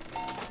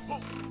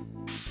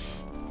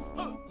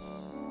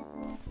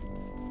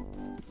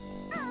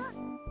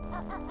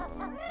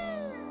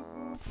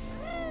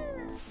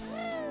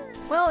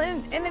 Well,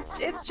 and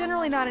it's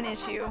generally not an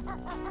issue.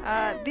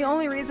 The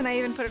only reason I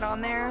even put it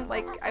on there,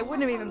 like, I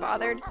wouldn't have even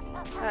bothered.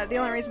 The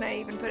only reason I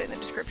even put it in the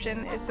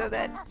description is so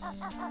that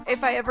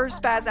if I ever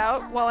spaz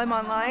out while I'm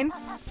online,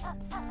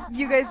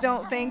 you guys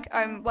don't think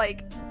I'm,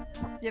 like,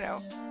 you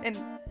know,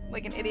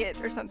 like an idiot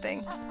or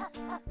something.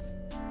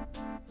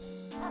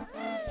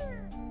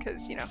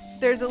 Because, you know,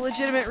 there's a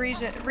legitimate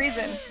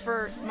reason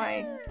for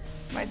my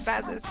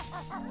spazzes.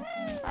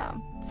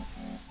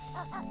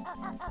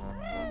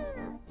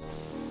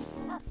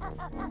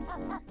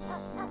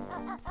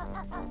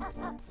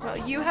 Well,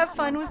 you have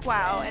fun with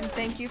WoW, and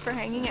thank you for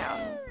hanging out.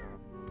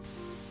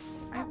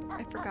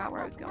 I forgot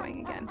where I was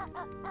going again.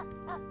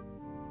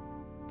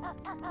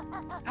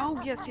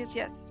 Oh, yes, yes,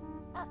 yes.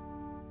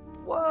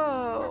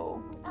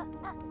 Whoa.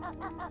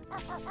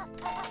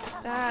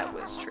 That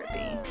was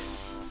trippy.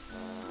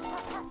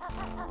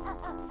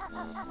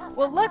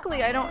 Well,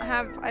 luckily I don't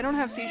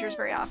have seizures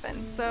very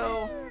often,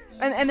 so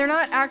and they're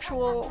not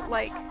actual,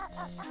 like,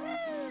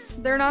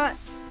 they're not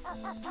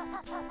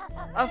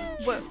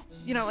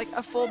like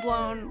a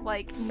full-blown,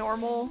 like,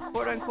 normal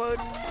quote-unquote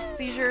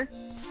seizure.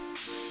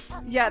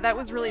 Yeah, that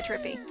was really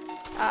trippy.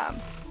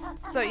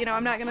 So, you know,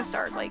 I'm not gonna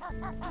start, like,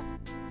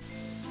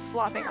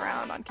 flopping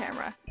around on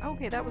camera.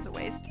 Okay, that was a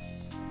waste.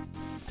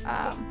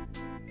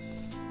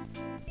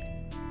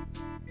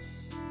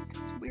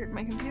 It's weird,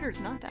 my computer's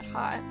not that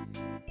hot.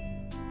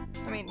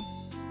 I mean,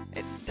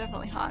 it's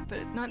definitely hot,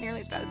 but not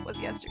nearly as bad as it was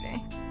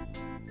yesterday.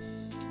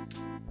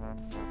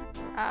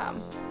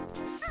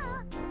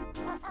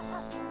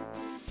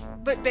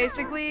 But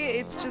basically,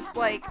 it's just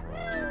like...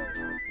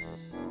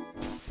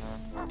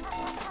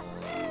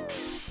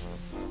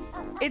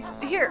 It's...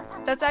 Here,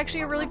 that's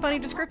actually a really funny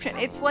description.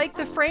 It's like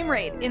the frame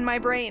rate in my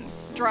brain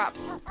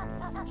drops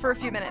for a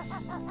few minutes.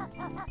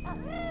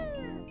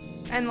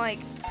 And, like,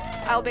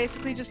 I'll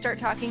basically just start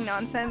talking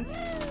nonsense.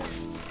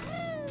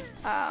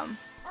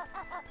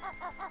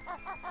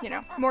 You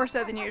know, more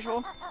so than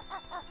usual.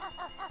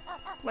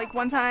 Like,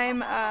 one time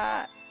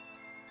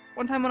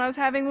when I was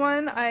having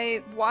one,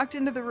 I walked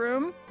into the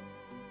room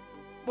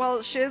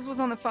while Shiz was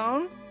on the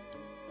phone.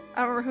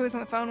 I don't remember who I was on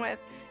the phone with.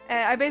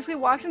 And I basically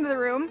walked into the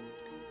room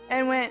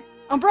and went,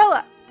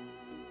 "Umbrella!"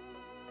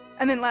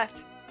 And then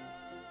left.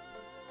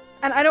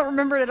 And I don't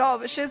remember it at all,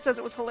 but Shiz says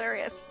it was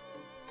hilarious.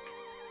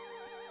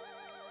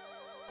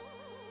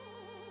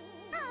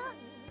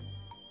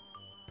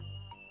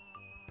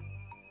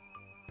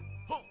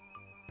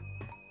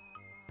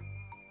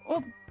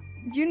 Well,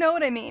 you know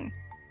what I mean.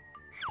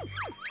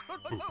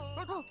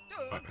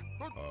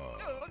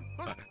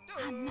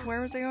 Where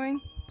was I going?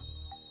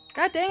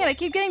 God dang it, I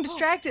keep getting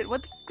distracted.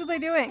 What the fuck was I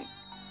doing?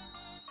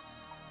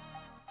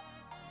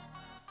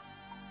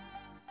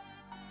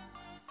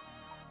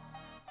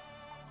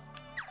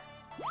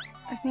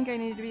 I think I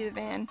need to be the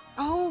van.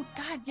 Oh,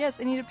 God, yes,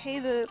 I need to pay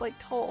the, like,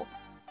 toll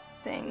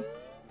thing.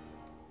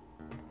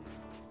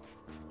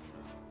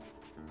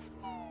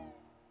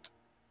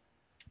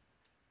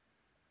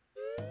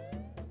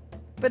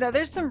 But no,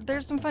 there's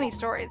some funny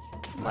stories,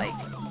 like,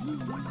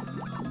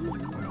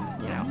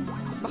 you know,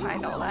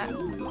 behind all that.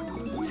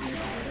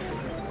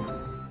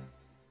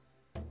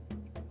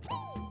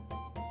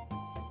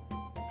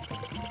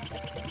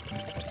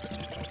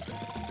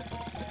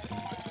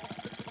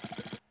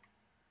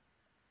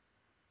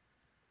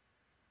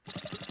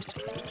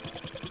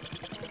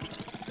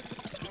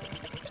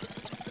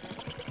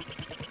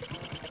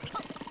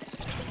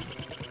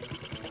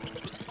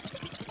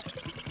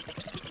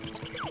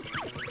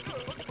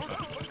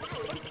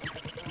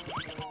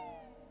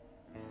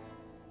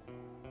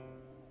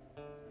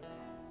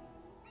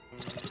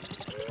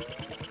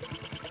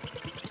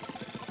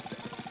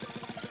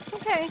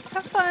 Okay,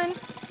 have fun.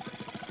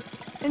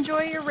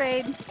 Enjoy your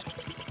raid.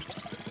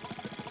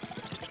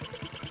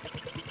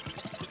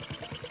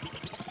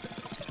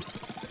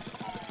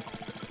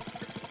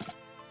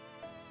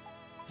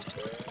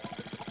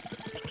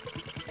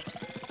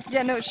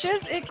 Yeah, no,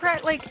 shiz, it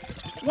cracked, like,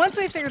 once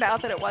we figured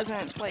out that it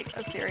wasn't, like,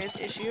 a serious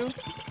issue,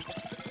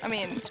 I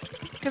mean,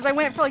 because I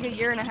went for, like, a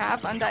year and a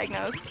half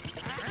undiagnosed,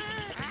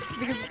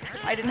 because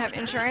I didn't have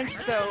insurance,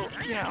 so,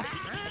 you know,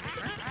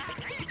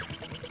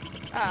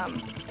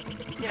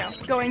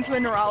 going to a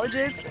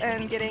neurologist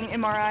and getting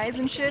MRIs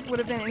and shit would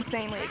have been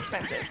insanely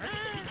expensive.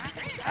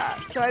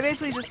 So I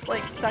basically just,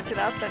 like, sucked it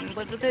up and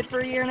lived with it for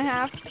a year and a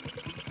half,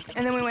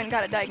 and then we went and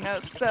got it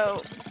diagnosed,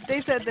 so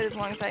they said that as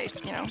long as I,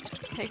 you know,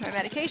 take my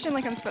medication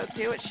like I'm supposed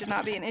to, it should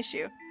not be an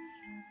issue.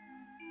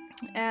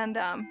 And,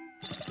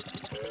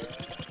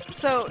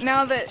 so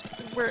now that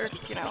we're,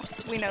 you know,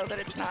 we know that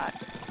it's not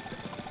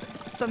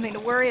something to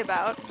worry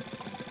about,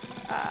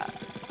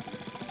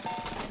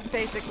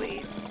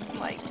 basically,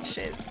 like,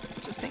 shiz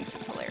just thinks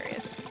it's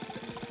hilarious.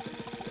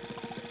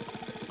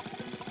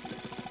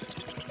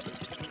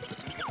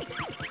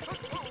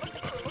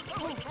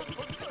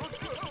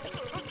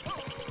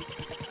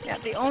 Yeah,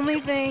 the only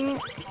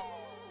thing,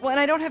 well, and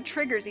I don't have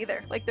triggers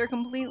either, like, they're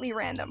completely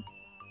random,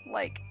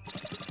 like,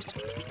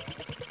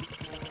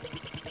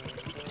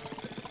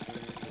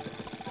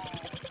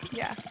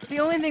 yeah, the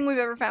only thing we've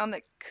ever found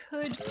that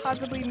could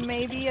possibly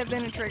maybe have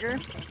been a trigger,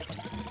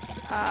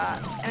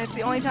 and it's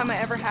the only time I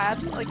ever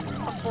had, like,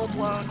 a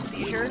full-blown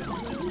seizure,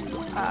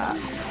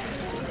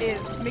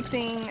 is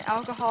mixing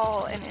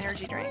alcohol and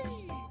energy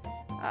drinks.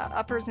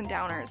 Uppers and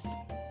downers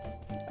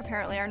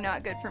apparently are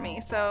not good for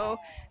me, so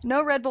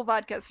no Red Bull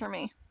vodkas for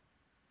me.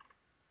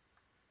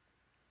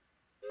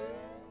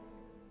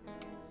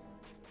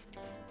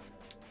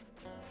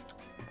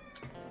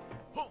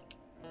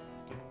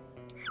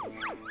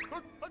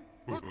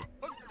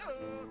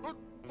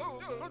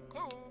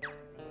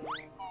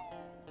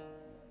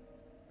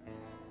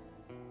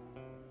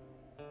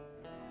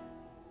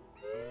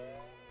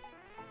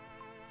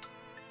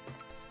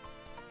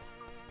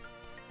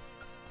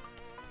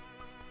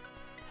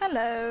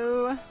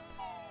 Hello.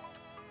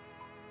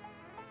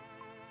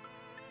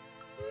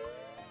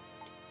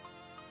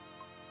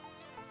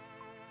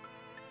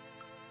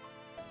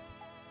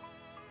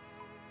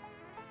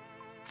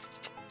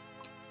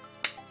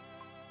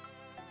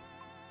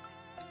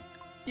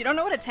 You don't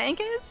know what a tank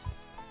is?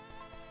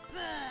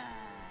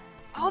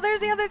 Oh, there's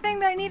the other thing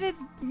that I needed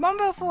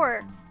Mumbo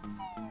for.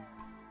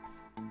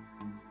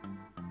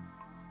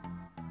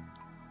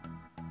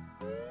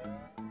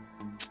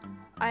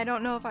 I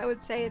don't know if I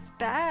would say it's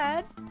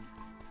bad.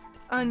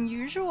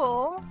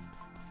 Unusual.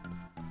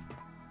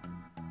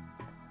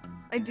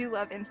 I do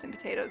love instant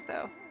potatoes,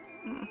 though.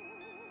 Mm.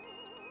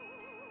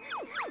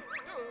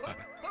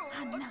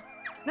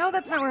 No,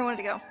 that's not where I wanted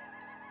to go.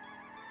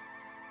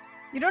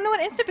 You don't know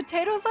what instant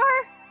potatoes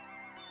are?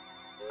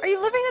 Are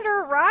you living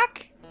under a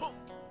rock?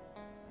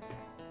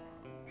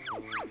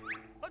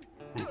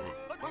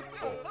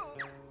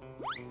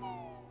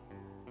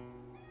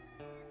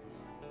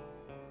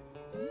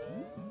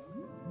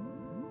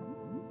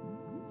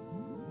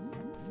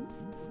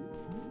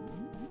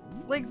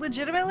 Like,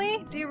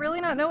 legitimately? Do you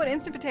really not know what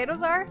instant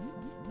potatoes are?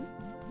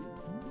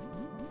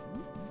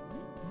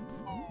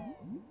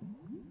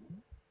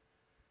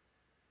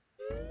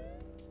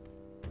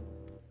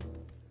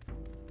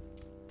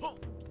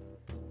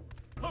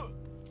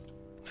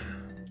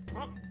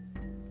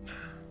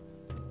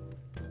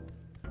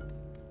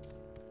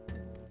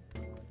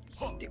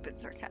 Stupid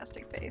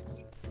sarcastic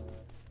face.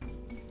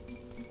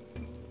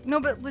 No,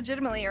 but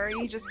legitimately, are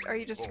you just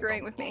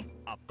screwing with me?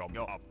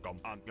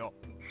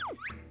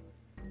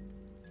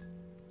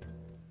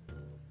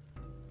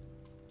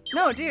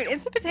 No, dude,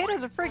 instant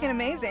potatoes are freaking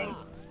amazing.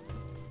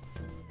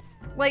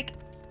 Like,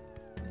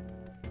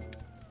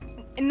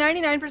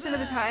 99% of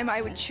the time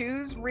I would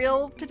choose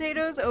real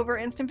potatoes over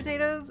instant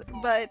potatoes,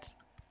 but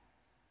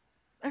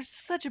they're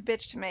such a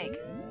bitch to make.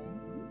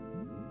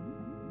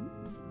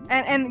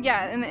 And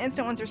yeah, and the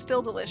instant ones are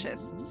still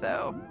delicious,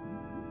 so.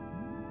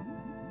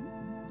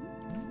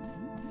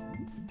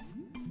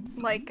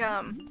 Like,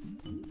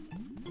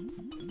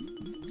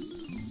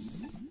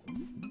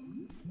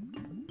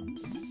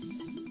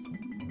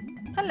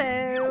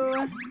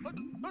 hello!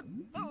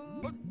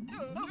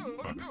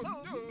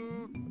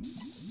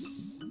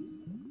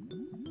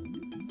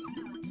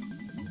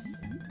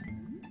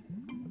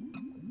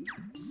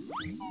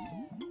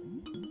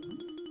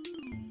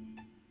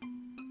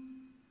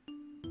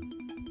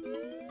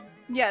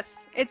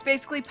 Yes, it's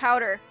basically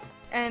powder,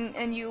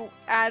 and you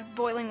add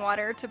boiling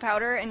water to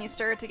powder, and you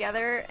stir it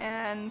together,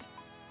 and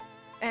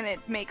it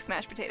makes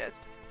mashed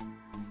potatoes.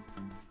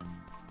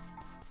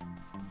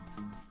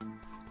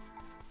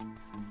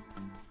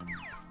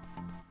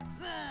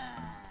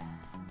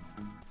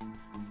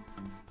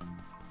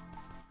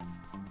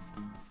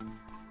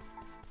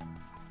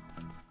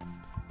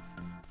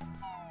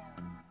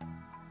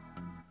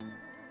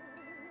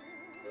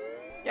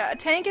 Yeah, a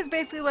tank is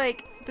basically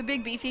like the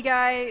big beefy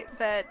guy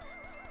that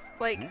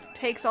like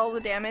takes all the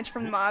damage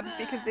from the mobs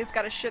because it's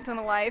got a shit ton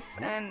of life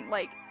and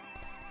like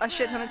a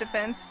shit ton of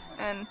defense,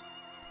 and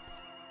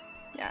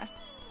yeah.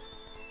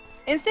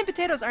 Instant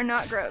potatoes are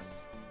not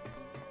gross.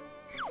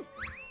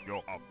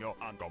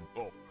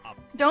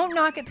 Don't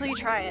knock it till you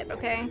try it,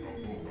 okay?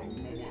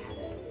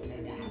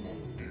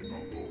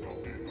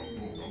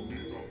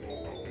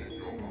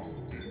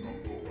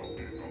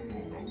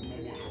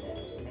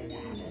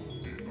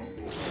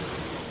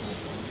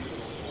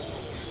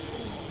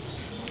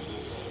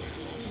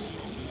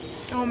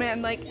 Oh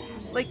man, like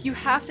you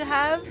have to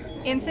have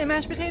instant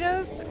mashed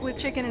potatoes with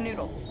chicken and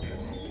noodles.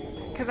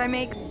 Cause I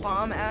make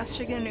bomb ass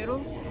chicken and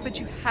noodles, but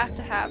you have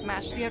to have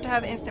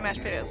instant mashed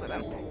potatoes with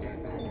them.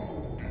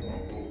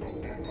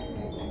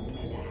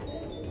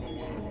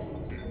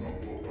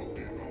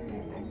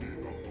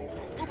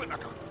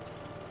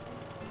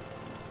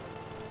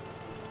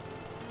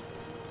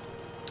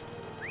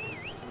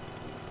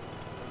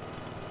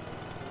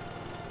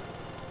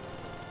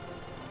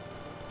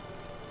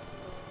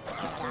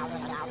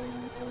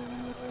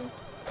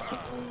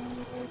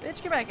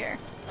 Bitch, get back here.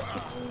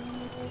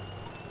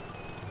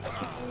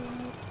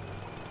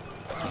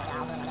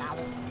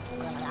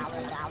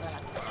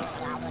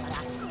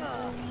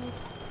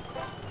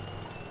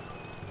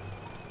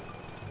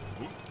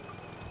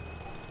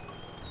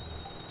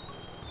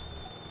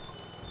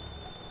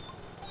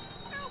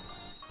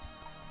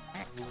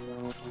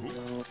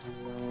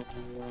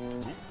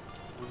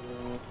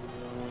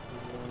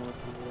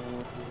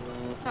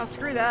 Oh,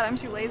 screw that. I'm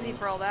too lazy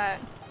for all that.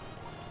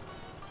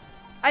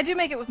 I do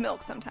make it with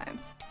milk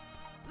sometimes.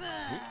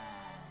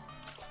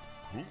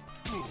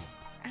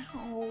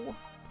 Ow.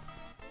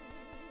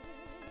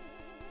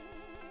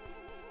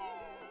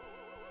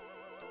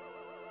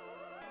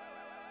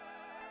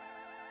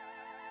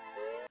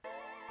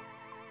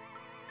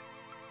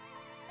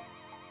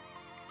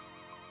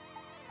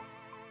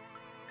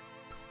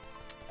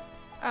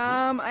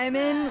 I'm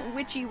in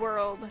Witchy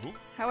World.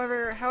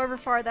 However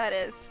far that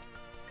is.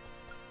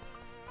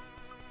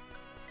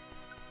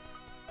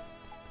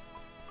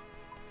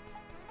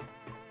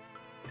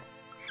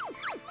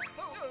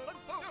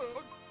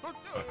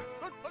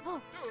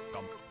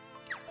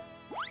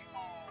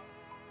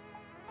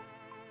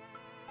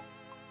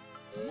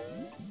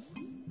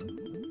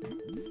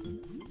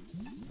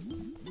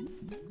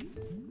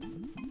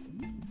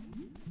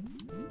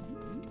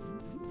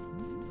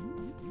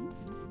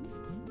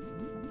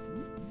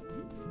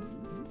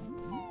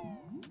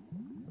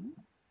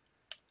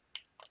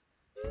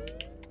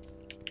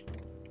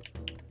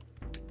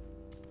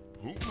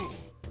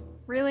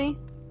 Really?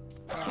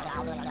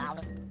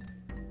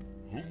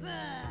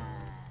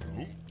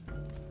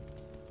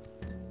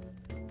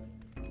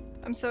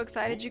 I'm so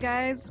excited, you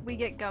guys. We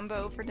get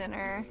gumbo for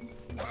dinner.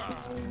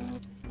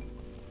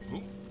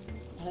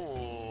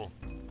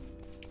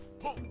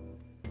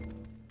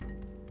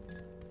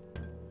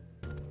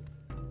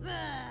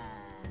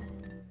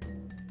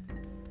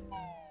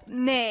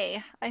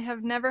 Nay, I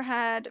have never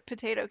had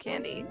potato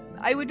candy.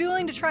 I would be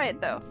willing to try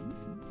it though,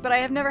 but I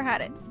have never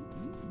had it.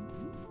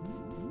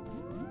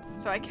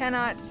 So I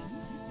cannot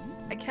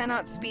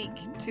speak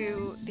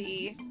to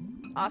the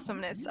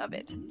awesomeness of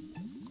it.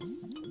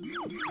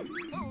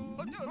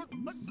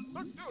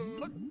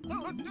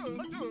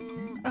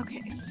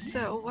 Okay,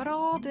 so what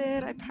all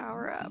did I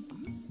power up?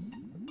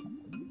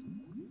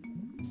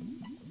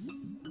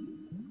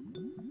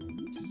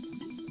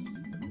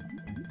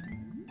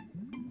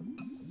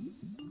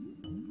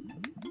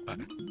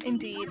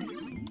 Indeed.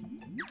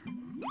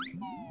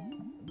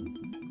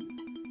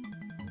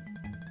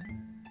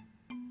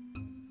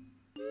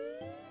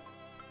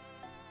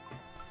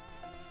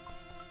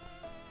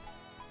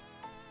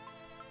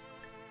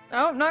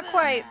 Oh, not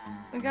quite.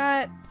 We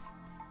got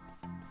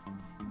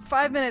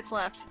 5 minutes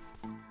left.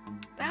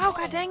 Oh,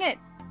 god dang it!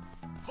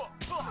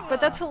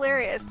 But that's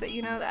hilarious that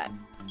you know that.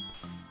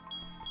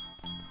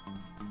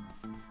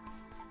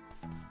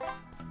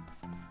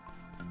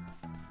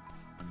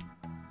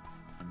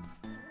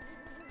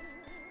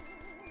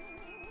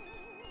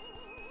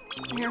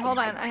 Here, hold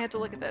on. I have to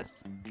look at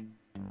this.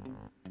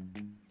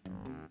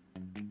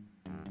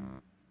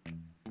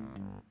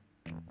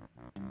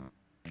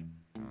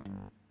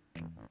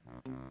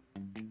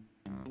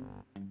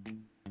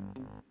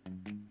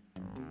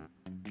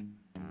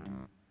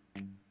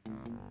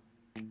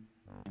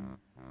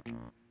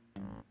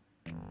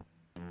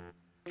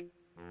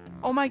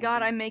 Oh my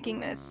god, I'm making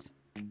this.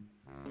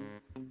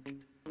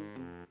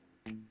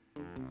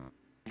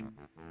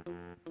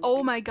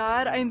 Oh my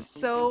god, I'm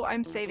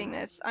saving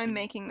this. I'm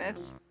making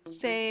this.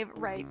 Save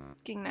right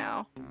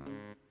now.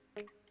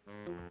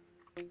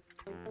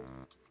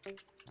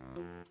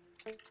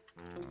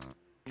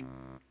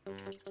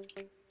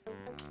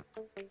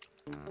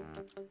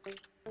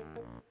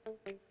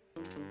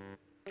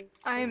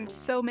 I'm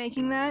so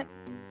making that.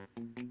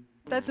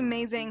 That's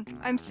amazing.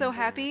 I'm so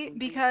happy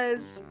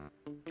because...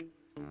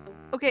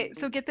 Okay,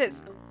 so get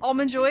this.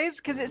 Almond Joys,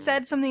 because it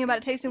said something about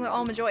it tasting like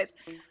Almond Joys.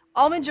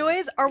 Almond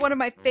Joys are one of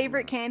my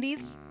favorite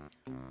candies,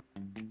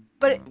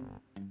 but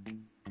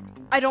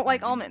I don't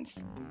like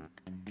almonds.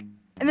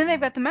 And then they've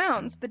got the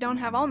Mounds that don't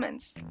have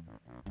almonds.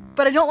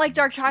 But I don't like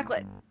dark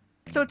chocolate.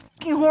 So it's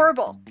fucking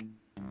horrible.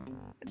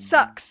 It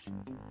sucks.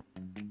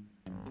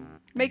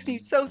 It makes me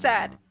so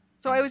sad.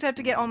 So I always have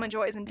to get Almond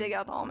Joys and dig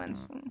out the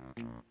almonds.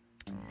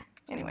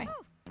 Anyway.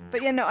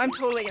 But yeah, no, I'm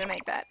totally gonna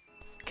make that.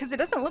 Because it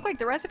doesn't look like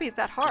the recipe is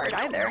that hard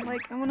either.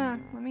 Like,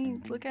 let me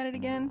look at it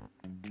again.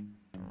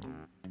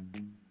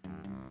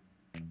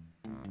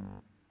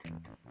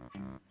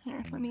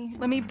 Here, let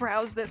me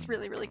browse this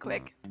really, really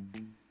quick.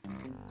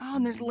 Oh,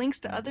 and there's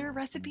links to other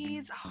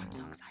recipes. Oh, I'm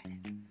so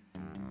excited.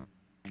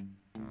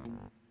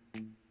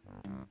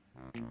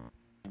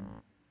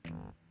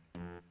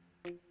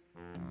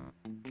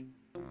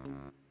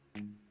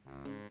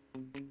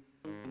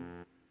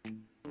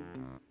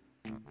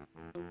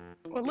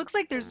 Well, it looks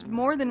like there's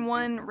more than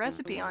one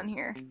recipe on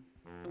here.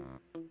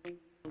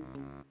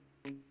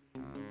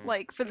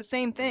 Like, for the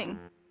same thing.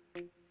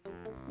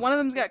 One of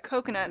them's got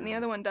coconut and the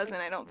other one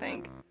doesn't, I don't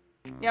think.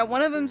 Yeah,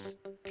 one of them's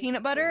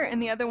peanut butter and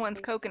the other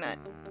one's coconut.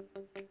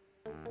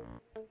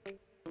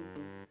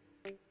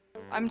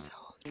 I'm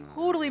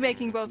totally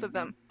making both of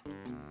them.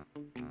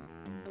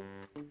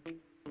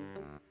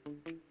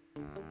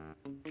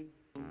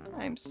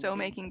 I'm so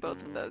making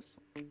both of those.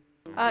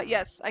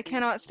 Yes, I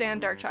cannot stand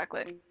dark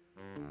chocolate.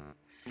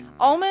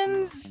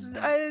 Almonds,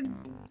 I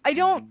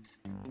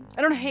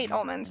don't hate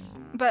almonds,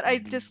 but I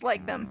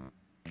dislike them.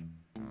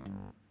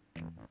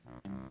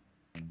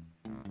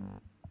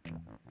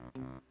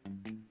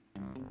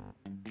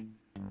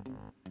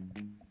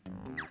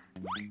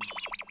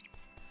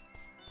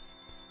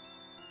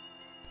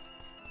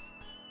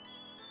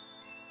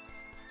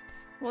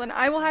 Well, then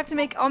I will have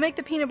to I'll make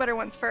the peanut butter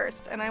ones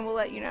first, and I will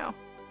let you know.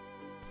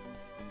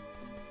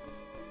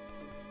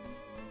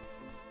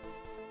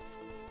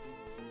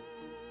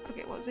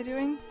 Okay, what was I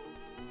doing?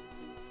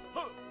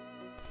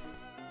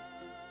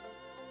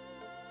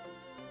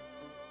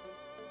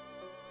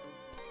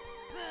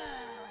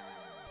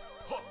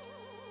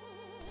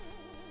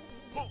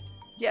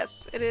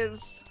 Yes, it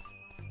is.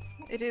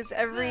 It is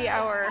every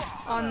hour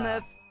on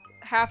the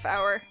half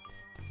hour.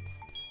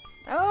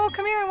 Oh,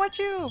 come here, I want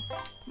you!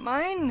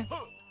 Mine!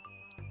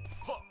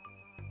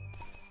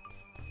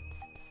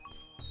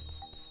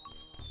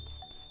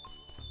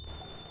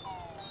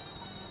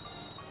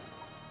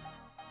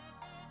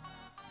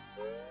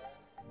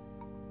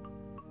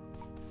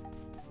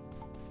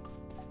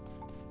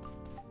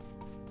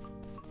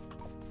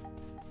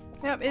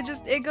 Yep,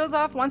 it goes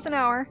off once an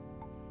hour.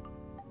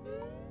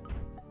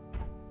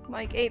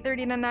 Like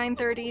 8:30 to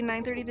 9:30,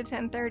 9:30 to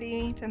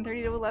 10:30,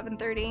 10:30 to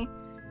 11:30.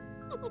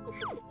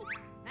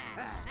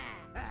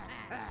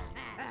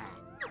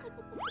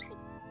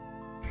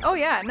 Oh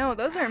yeah, no,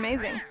 those are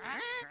amazing.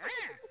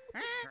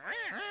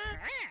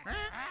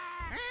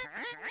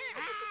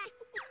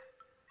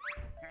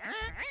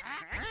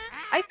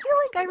 I feel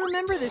like I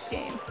remember this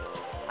game.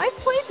 I've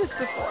played this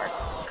before.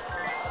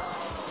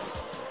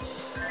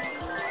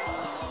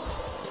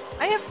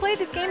 I have played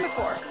this game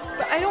before,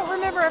 but I don't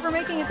remember ever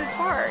making it this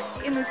far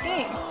in this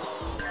game.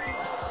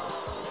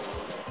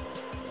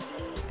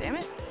 Damn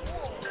it.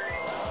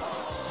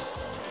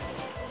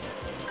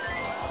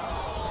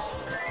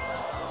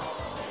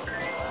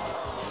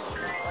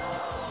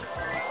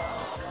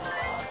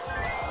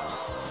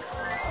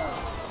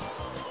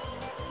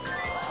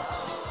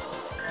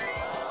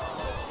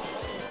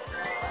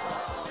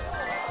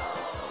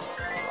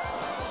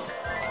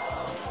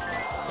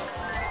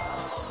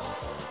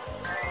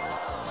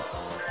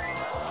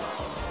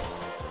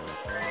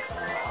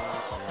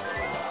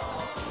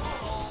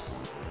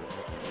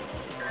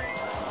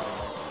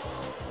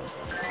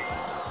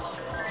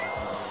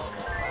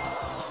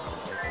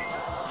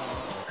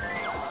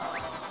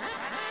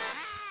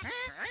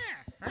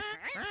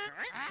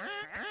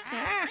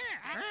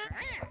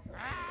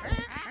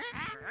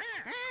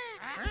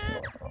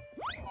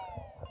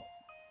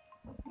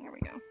 There we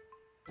go.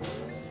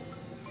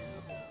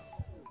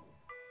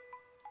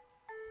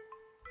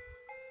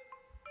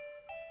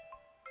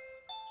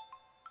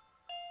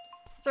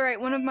 It's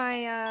alright, one of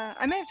my,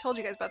 I may have told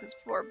you guys about this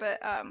before,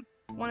 but,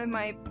 one of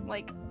my,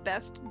 like,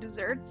 best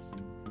desserts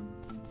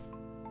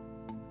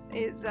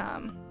is,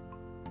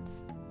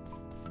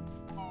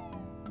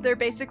 they're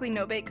basically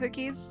no-bake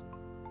cookies.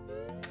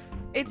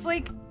 It's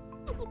like...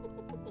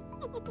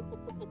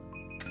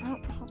 Oh,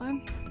 hold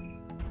on.